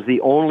 which was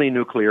the only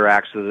nuclear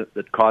accident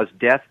that caused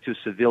death to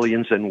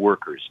civilians and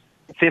workers.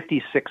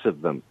 56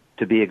 of them,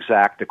 to be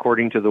exact,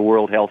 according to the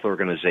World Health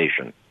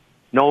Organization.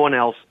 No one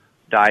else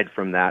died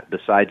from that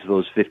besides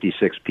those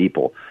 56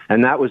 people.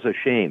 And that was a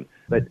shame.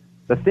 But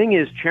the thing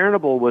is,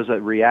 Chernobyl was a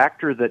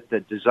reactor that the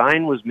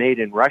design was made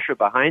in Russia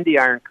behind the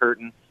Iron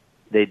Curtain.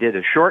 They did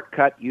a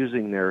shortcut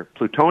using their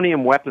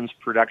plutonium weapons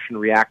production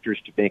reactors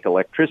to make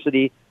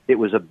electricity. It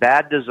was a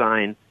bad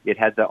design. It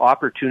had the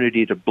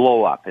opportunity to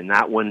blow up, and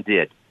that one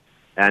did.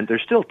 And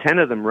there's still 10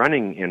 of them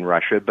running in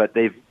Russia, but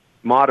they've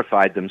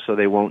modified them so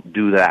they won't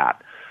do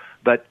that.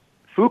 But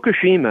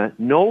Fukushima,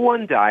 no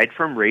one died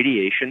from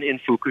radiation in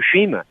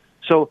Fukushima.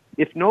 So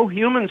if no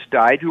humans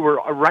died who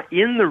were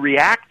in the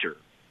reactor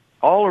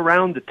all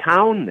around the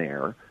town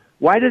there,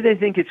 why do they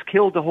think it's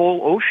killed the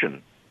whole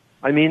ocean?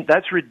 I mean,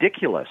 that's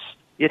ridiculous.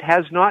 It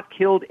has not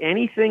killed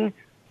anything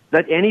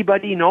that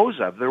anybody knows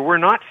of. There were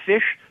not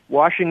fish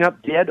washing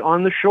up dead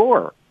on the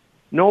shore.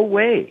 No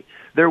way.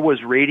 There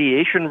was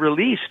radiation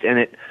released,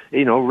 and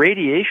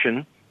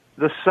radiation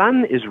The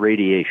sun is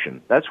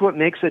radiation. That's what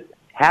makes it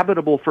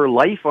habitable for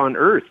life on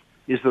Earth,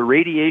 is the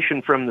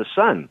radiation from the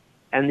sun.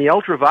 And the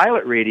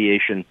ultraviolet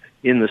radiation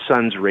in the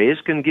sun's rays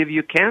can give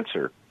you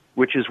cancer,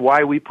 which is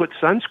why we put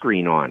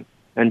sunscreen on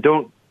and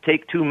don't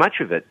take too much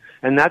of it.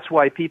 And that's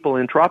why people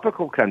in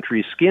tropical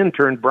countries' skin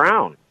turned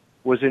brown,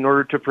 was in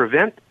order to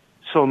prevent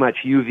so much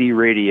UV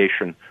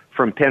radiation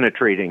from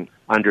penetrating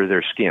under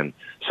their skin.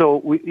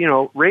 So,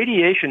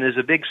 radiation is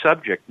a big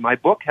subject. My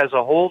book has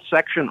a whole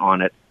section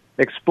on it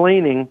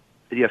explaining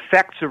the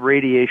effects of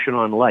radiation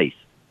on life.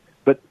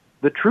 But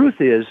the truth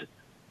is,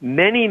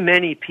 many,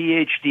 many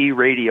PhD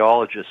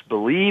radiologists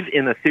believe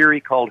in a theory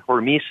called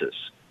hormesis,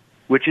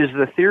 which is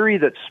the theory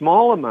that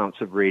small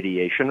amounts of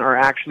radiation are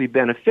actually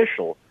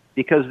beneficial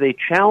because they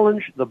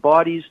challenge the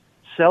body's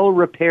cell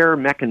repair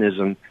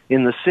mechanism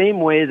in the same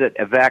way that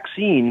a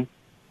vaccine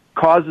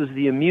causes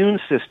the immune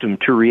system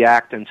to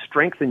react and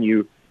strengthen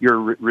your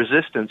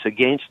resistance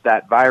against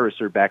that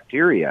virus or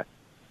bacteria.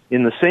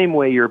 In the same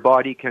way, your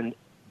body can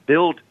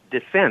build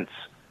defense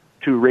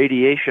to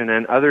radiation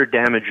and other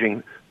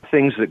damaging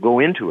things that go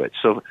into it.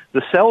 So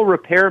the cell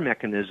repair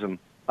mechanism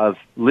of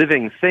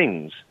living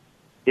things,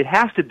 it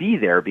has to be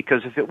there,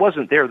 because if it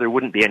wasn't there, there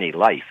wouldn't be any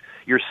life.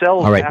 Your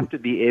cells have to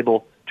be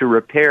able to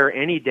repair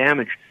any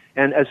damage.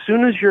 And as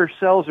soon as your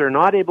cells are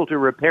not able to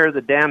repair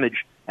the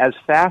damage as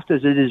fast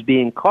as it is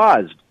being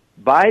caused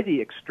by the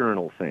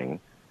external thing,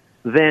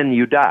 then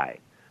you die.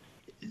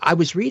 I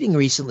was reading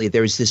recently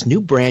there's this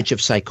new branch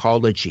of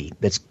psychology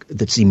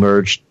that's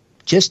emerged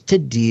just to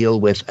deal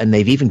with, and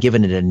they've even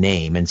given it a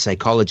name, and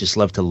psychologists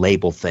love to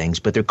label things,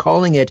 but they're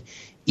calling it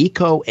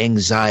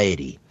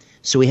eco-anxiety.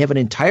 So we have an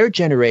entire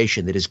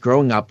generation that is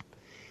growing up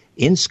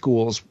in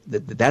schools.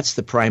 That's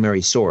the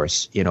primary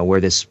source,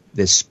 where this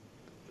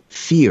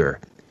fear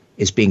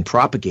is being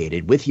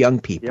propagated with young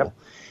people. Yep.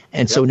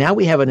 And so now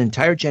we have an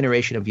entire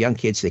generation of young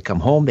kids. They come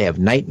home, they have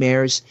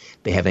nightmares,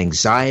 they have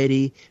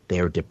anxiety, they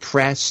are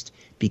depressed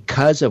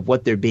because of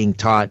what they're being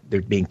taught.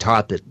 They're being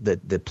taught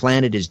that the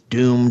planet is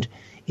doomed.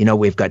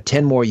 We've got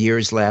 10 more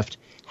years left.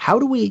 How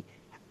did we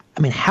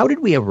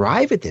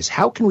arrive at this?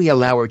 How can we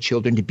allow our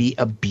children to be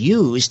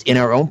abused in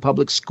our own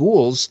public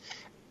schools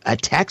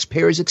at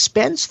taxpayers'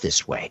 expense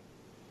this way?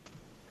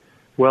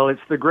 Well,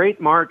 it's the great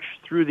march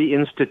through the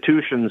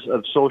institutions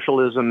of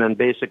socialism and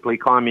basically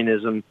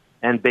communism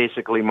and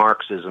basically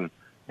Marxism.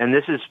 And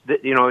this is,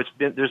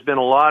 there's been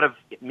a lot of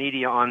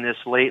media on this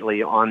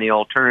lately, on the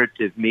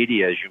alternative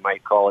media, as you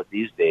might call it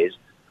these days,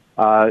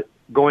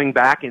 going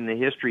back in the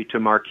history to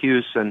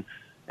Marcuse and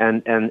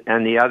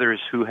the others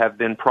who have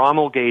been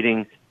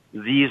promulgating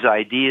these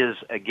ideas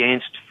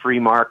against free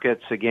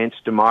markets,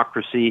 against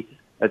democracy,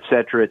 et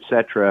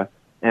cetera,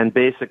 and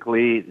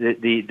basically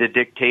the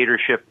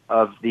dictatorship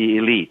of the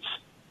elites,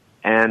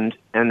 and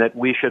that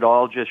we should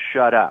all just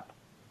shut up,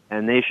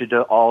 and they should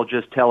all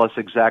just tell us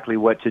exactly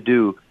what to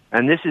do.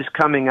 And this is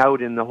coming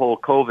out in the whole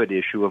COVID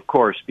issue, of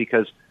course,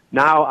 because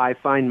now I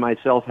find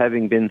myself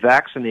having been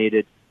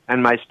vaccinated,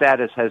 and my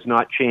status has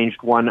not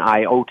changed one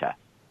iota.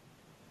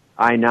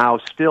 I now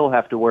still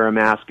have to wear a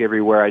mask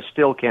everywhere. I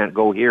still can't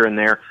go here and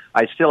there.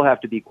 I still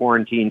have to be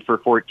quarantined for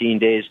 14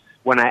 days.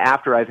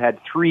 After I've had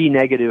 3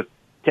 negative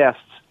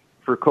tests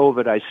for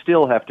COVID, I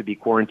still have to be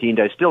quarantined.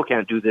 I still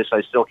can't do this.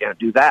 I still can't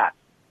do that.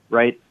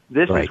 Right?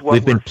 This is what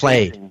we've been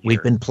played.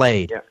 We've been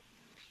played. Yeah.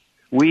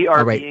 We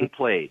are being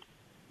played.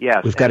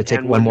 Yes. We've got to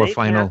take one more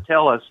final.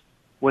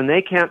 When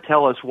they can't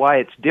tell us why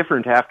it's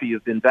different after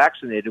you've been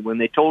vaccinated, when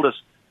they told us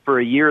for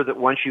a year that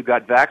once you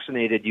got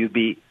vaccinated you'd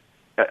be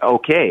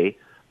okay,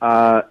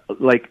 and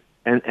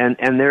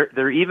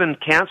they're even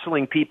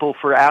canceling people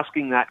for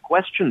asking that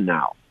question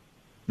now.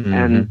 Mm-hmm.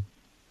 And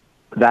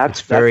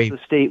that's the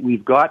state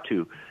we've got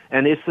to.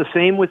 And it's the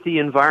same with the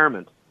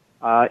environment.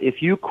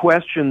 If you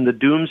question the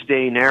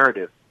doomsday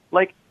narrative,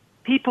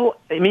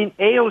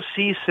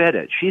 AOC said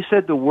it. She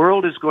said the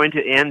world is going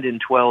to end in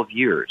 12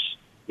 years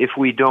if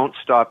we don't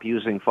stop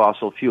using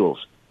fossil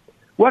fuels.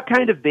 What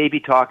kind of baby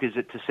talk is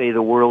it to say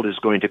the world is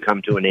going to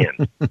come to an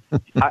end?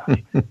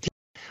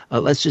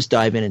 Let's just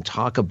dive in and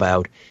talk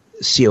about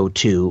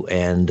CO2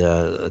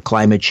 and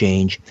climate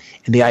change,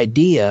 and the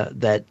idea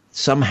that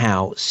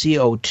somehow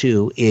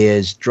CO2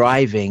 is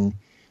driving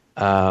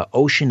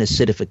ocean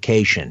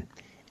acidification.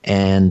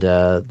 And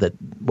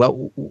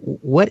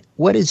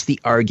what is the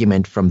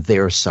argument from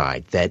their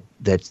side that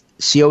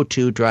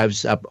CO2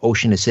 drives up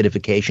ocean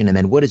acidification, and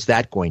then what is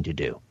that going to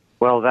do?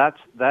 Well,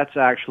 that's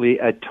actually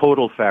a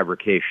total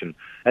fabrication.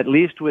 At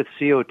least with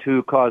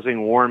CO2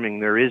 causing warming,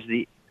 there is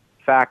the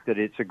fact that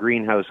it's a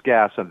greenhouse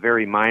gas, a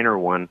very minor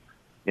one,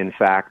 in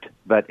fact,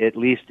 but at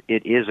least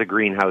it is a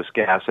greenhouse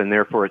gas, and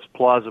therefore it's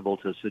plausible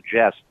to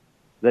suggest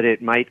that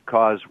it might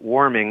cause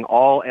warming,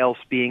 all else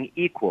being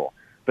equal.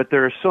 But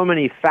there are so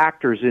many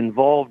factors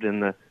involved in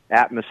the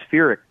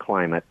atmospheric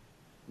climate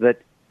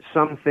that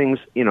some things,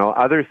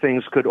 other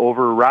things could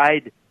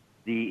override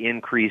the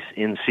increase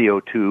in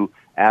CO2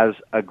 as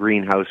a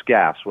greenhouse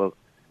gas. Well,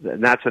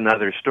 that's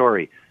another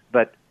story.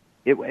 But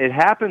it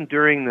happened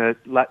during the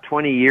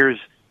 20 years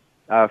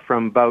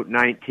from about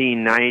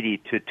 1990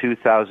 to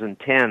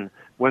 2010,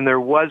 when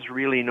there was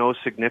really no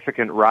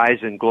significant rise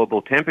in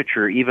global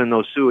temperature, even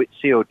though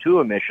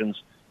CO2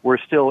 emissions were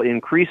still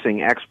increasing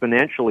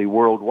exponentially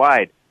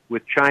worldwide,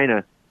 with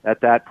China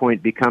at that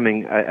point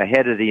becoming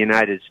ahead of the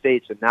United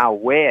States and now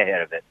way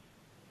ahead of it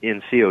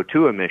in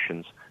CO2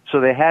 emissions. So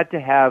they had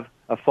to have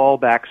a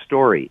fallback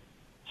story.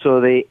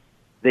 So they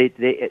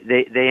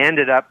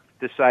ended up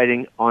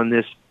deciding on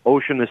this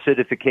ocean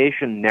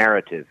acidification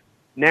narrative.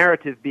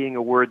 Narrative being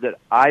a word that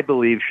I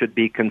believe should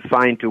be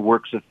confined to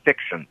works of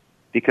fiction,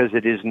 because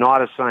it is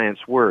not a science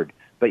word.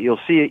 But you'll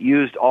see it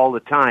used all the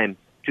time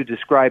to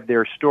describe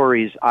their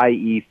stories,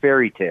 i.e.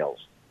 fairy tales.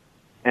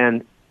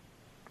 And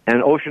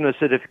ocean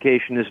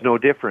acidification is no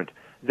different.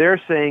 They're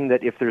saying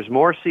that if there's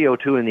more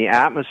CO2 in the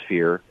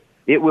atmosphere,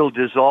 it will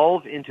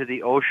dissolve into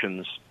the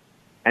oceans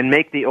and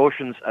make the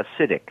oceans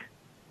acidic.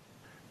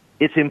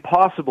 It's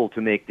impossible to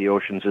make the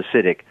oceans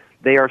acidic.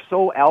 They are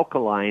so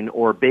alkaline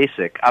or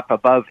basic, up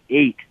above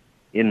 8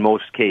 in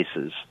most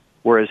cases,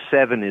 whereas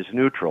 7 is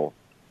neutral.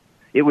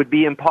 It would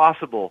be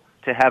impossible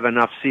to have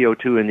enough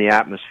CO2 in the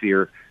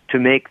atmosphere to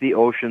make the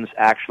oceans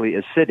actually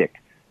acidic.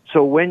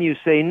 So when you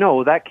say,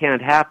 no, that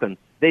can't happen,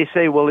 they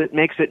say, well, it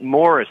makes it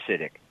more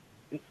acidic.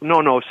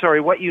 No,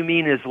 sorry, what you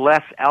mean is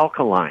less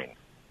alkaline.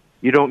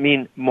 You don't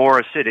mean more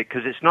acidic,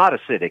 because it's not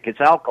acidic, it's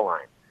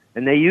alkaline.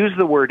 And they use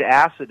the word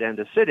acid and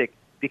acidic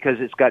because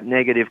it's got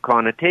negative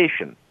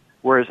connotation,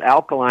 whereas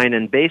alkaline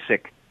and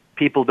basic,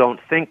 people don't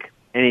think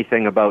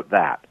anything about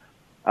that.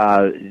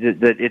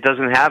 That it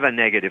doesn't have a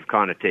negative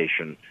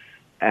connotation.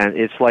 And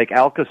it's like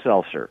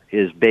Alka-Seltzer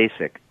is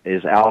basic,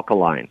 is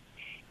alkaline.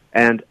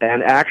 And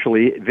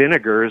actually,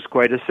 vinegar is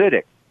quite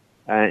acidic.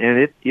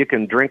 And you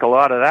can drink a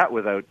lot of that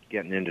without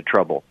getting into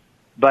trouble.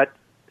 But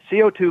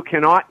CO2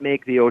 cannot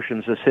make the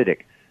oceans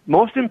acidic.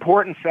 Most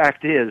important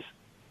fact is,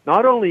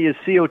 not only is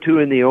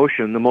CO2 in the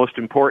ocean the most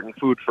important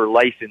food for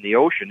life in the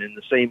ocean, in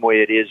the same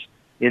way it is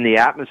in the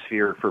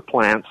atmosphere for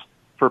plants,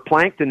 for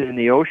plankton in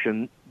the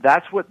ocean,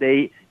 that's what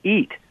they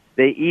eat.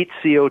 They eat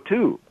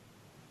CO2.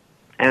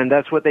 And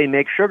that's what they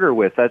make sugar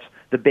with. That's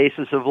the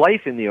basis of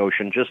life in the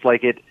ocean, just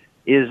like it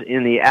is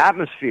in the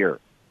atmosphere.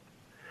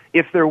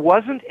 If there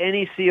wasn't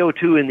any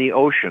CO2 in the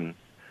ocean,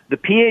 the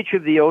pH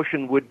of the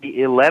ocean would be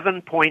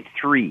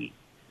 11.3,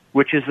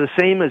 which is the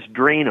same as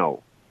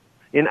Drano.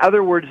 In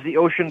other words, the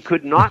ocean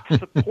could not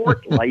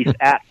support life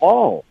at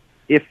all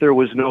if there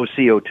was no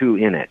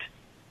CO2 in it.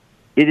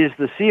 It is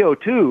the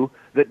CO2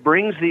 that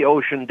brings the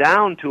ocean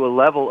down to a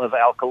level of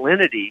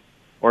alkalinity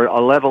or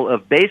a level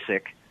of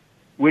basic,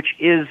 which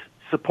is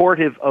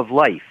supportive of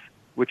life,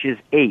 which is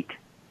 8,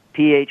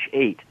 pH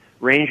 8,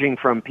 ranging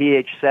from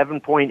pH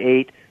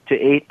 7.8 to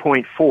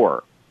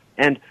 8.4.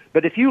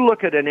 But if you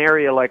look at an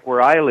area like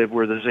where I live,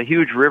 where there's a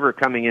huge river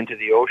coming into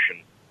the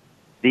ocean,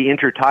 the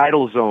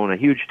intertidal zone, a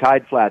huge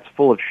tide flats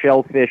full of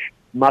shellfish,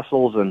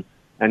 mussels,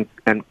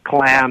 and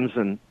clams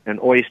and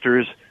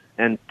oysters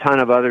and a ton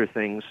of other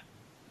things,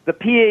 the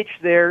pH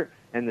there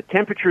and the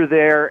temperature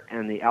there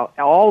and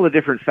all the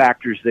different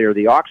factors there,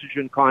 the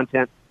oxygen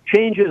content,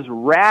 changes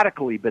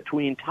radically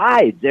between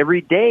tides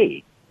every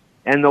day,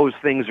 and those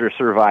things are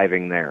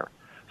surviving there.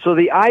 So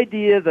the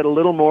idea that a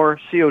little more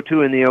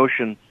CO2 in the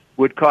ocean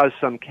would cause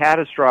some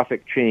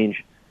catastrophic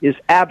change is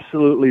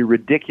absolutely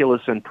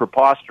ridiculous and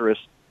preposterous,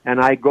 and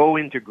I go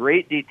into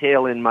great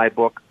detail in my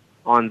book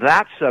on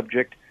that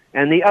subject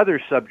and the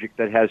other subject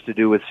that has to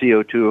do with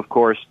CO2, of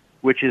course,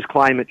 which is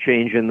climate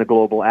change in the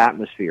global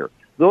atmosphere.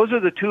 Those are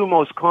the two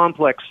most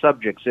complex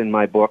subjects in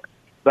my book,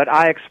 but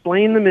I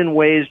explain them in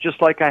ways,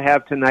 just like I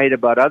have tonight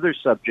about other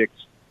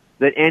subjects,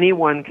 that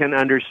anyone can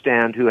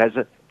understand who has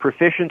a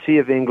proficiency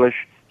of English,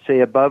 say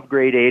above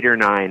grade 8 or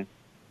 9,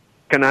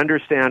 can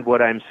understand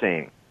what I'm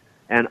saying.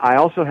 And I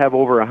also have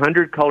over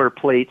 100 color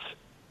plates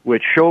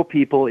which show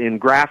people in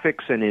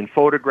graphics and in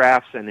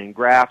photographs and in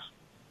graphs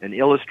and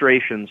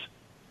illustrations,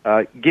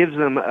 gives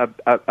them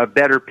a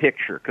better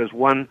picture, because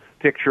one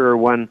picture or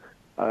one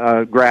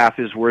graph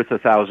is worth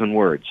 1,000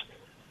 words.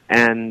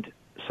 And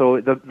so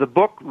the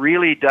book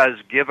really does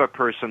give a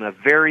person a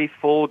very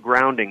full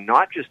grounding,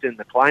 not just in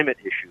the climate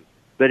issue,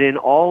 but in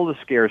all the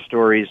scare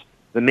stories,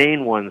 the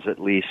main ones at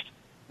least,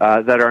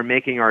 that are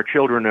making our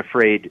children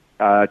afraid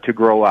to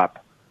grow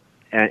up.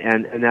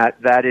 And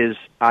that is,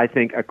 I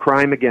think, a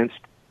crime against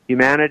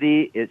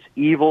humanity. It's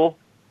evil.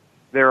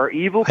 There are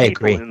evil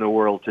people in the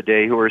world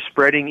today who are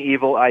spreading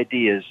evil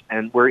ideas,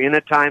 and we're in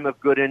a time of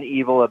good and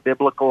evil, a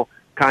biblical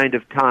kind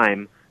of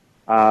time.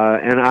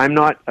 And I'm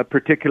not a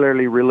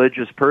particularly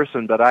religious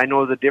person, but I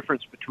know the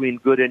difference between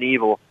good and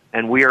evil,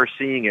 and we are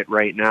seeing it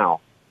right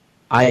now.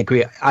 I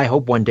agree. I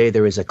hope one day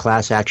there is a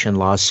class action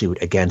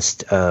lawsuit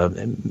against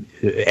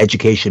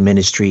education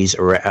ministries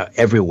or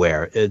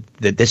everywhere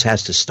that this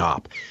has to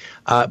stop.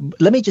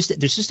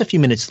 There's just a few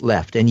minutes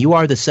left, and you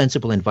are the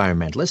sensible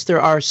environmentalist.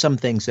 There are some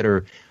things that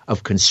are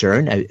of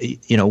concern.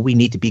 We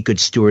need to be good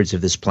stewards of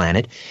this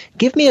planet.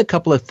 Give me a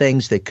couple of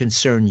things that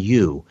concern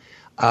you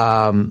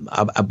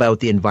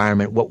about the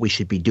environment, what we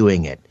should be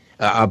doing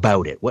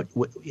about it.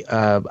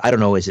 I don't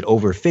know, is it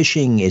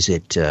overfishing? Is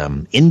it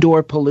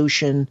indoor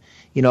pollution?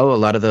 A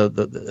lot of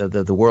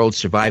the world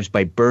survives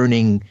by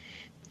burning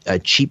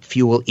cheap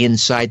fuel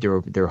inside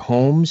their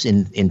homes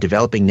in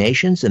developing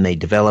nations, and they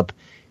develop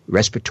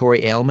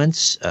respiratory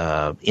ailments.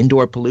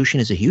 Indoor pollution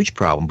is a huge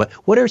problem. But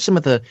what are some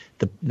of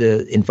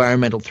the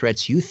environmental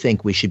threats you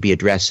think we should be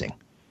addressing?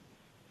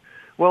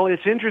 Well,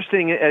 it's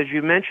interesting, as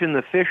you mentioned,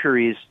 the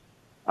fisheries.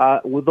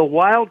 The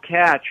wild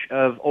catch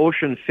of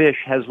ocean fish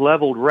has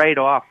leveled right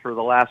off for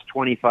the last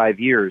 25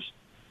 years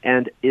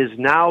and is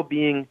now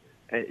being,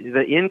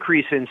 the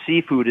increase in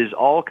seafood is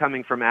all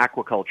coming from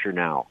aquaculture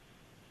now.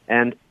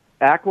 And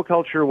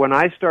aquaculture, when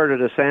I started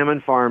a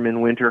salmon farm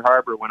in Winter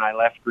Harbor when I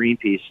left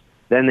Greenpeace,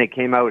 then they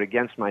came out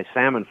against my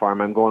salmon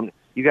farm. I'm going,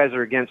 you guys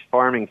are against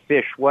farming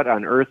fish. What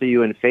on earth are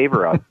you in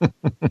favor of?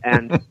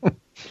 And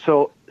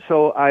so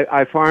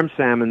I farmed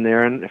salmon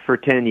there for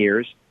 10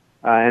 years.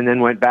 And then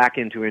went back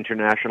into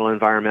international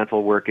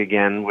environmental work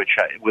again, which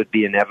would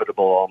be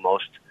inevitable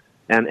almost.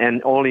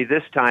 And only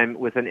this time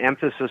with an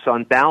emphasis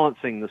on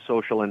balancing the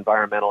social,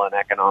 environmental, and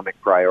economic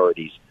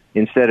priorities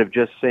instead of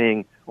just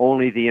saying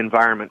only the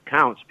environment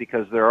counts,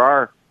 because there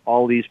are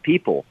all these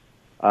people,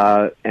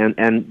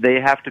 and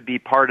they have to be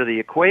part of the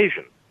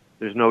equation.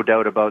 There's no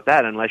doubt about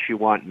that, unless you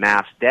want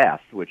mass death,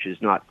 which is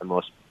not the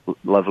most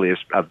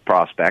loveliest of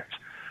prospects.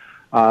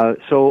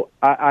 So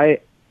I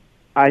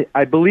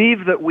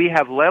believe that we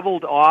have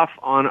leveled off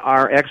on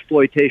our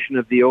exploitation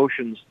of the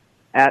oceans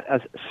at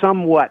a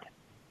somewhat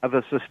of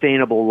a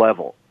sustainable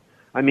level.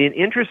 I mean,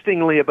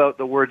 interestingly about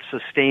the word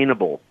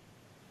sustainable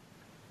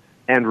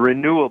and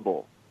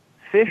renewable,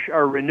 fish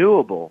are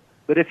renewable,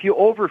 but if you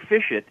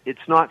overfish it,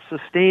 it's not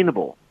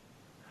sustainable.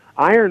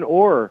 Iron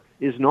ore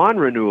is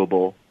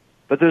non-renewable,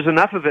 but there's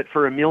enough of it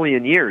for 1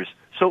 million years,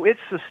 so it's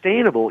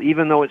sustainable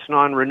even though it's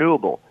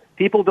non-renewable.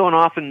 People don't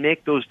often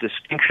make those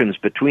distinctions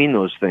between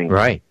those things.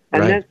 Right.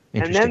 And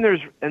then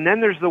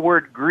there's the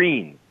word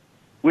green,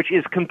 which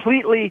is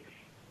completely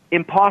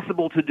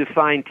impossible to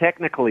define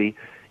technically.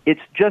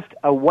 It's just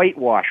a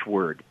whitewash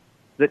word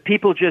that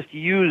people just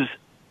use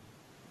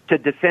to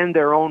defend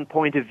their own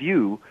point of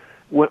view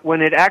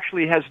when it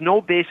actually has no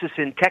basis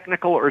in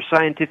technical or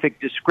scientific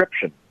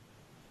description.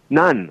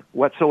 None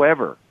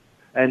whatsoever.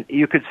 And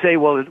you could say,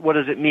 well, what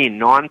does it mean?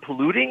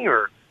 Non-polluting,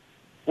 or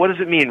what does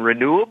it mean?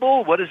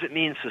 Renewable? What does it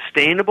mean?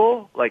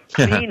 Sustainable? Like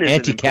clean is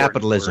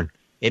anti-capitalism.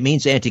 It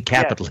means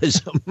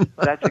anti-capitalism. Yes,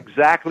 that's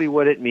exactly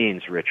what it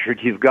means, Richard.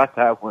 You've got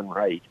that one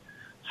right.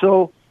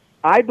 So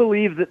I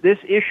believe that this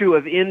issue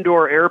of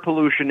indoor air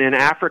pollution in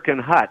African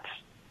huts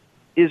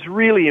is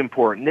really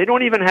important. They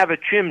don't even have a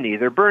chimney.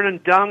 They're burning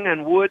dung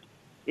and wood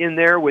in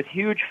there with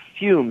huge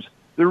fumes.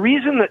 The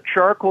reason that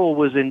charcoal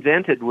was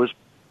invented was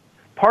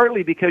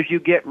partly because you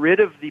get rid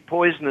of the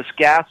poisonous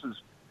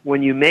gases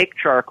when you make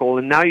charcoal,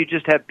 and now you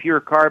just have pure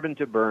carbon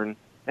to burn,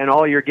 and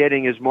all you're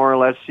getting is more or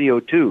less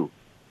CO2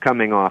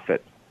 coming off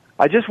it.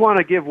 I just want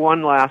to give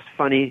one last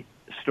funny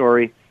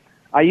story.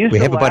 I used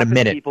to laugh at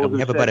people who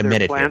said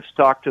their plants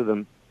talk to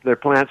them. Their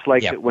plants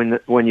like it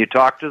when you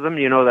talk to them.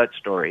 You know that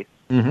story.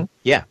 Mm-hmm.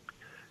 Yeah.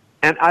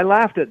 And I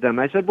laughed at them.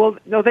 I said, well,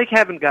 no, they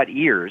haven't got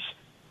ears.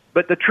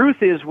 But the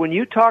truth is, when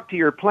you talk to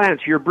your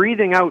plants, you're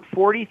breathing out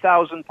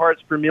 40,000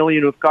 parts per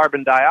million of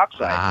carbon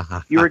dioxide.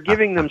 You are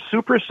giving them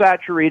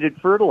supersaturated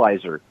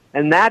fertilizer.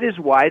 And that is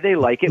why they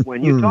like it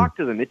when you talk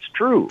to them. It's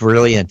true.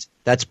 Brilliant.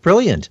 That's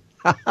brilliant.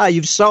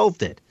 You've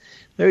solved it.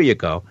 There you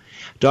go.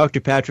 Dr.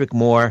 Patrick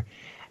Moore,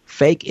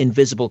 Fake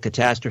Invisible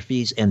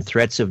Catastrophes and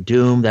Threats of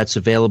Doom. That's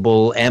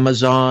available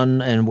Amazon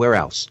and where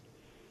else?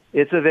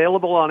 It's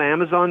available on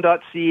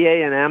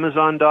Amazon.ca and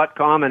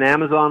Amazon.com and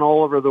Amazon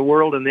all over the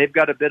world, and they've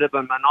got a bit of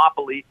a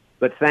monopoly,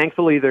 but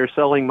thankfully they're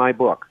selling my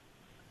book.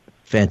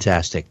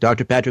 Fantastic.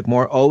 Dr. Patrick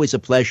Moore, always a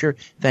pleasure.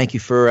 Thank you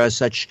for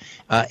such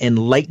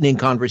enlightening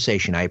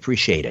conversation. I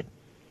appreciate it.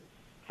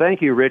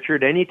 Thank you,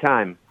 Richard.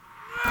 Anytime.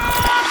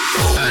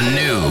 A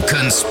new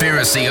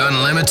Conspiracy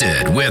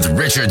Unlimited with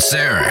Richard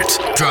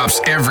Syrett drops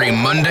every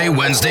Monday,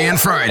 Wednesday, and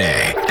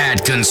Friday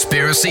at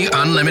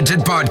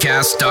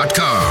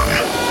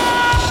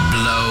conspiracyunlimitedpodcast.com.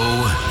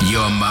 Blow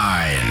your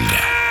mind.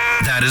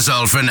 That is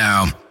all for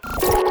now.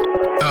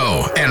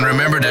 Oh, and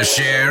remember to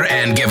share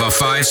and give a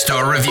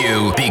 5-star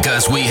review,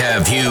 because we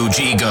have huge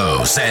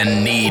egos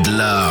and need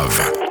love.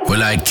 We're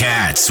like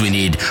cats. We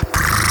need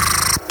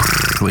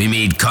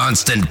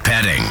constant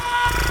petting.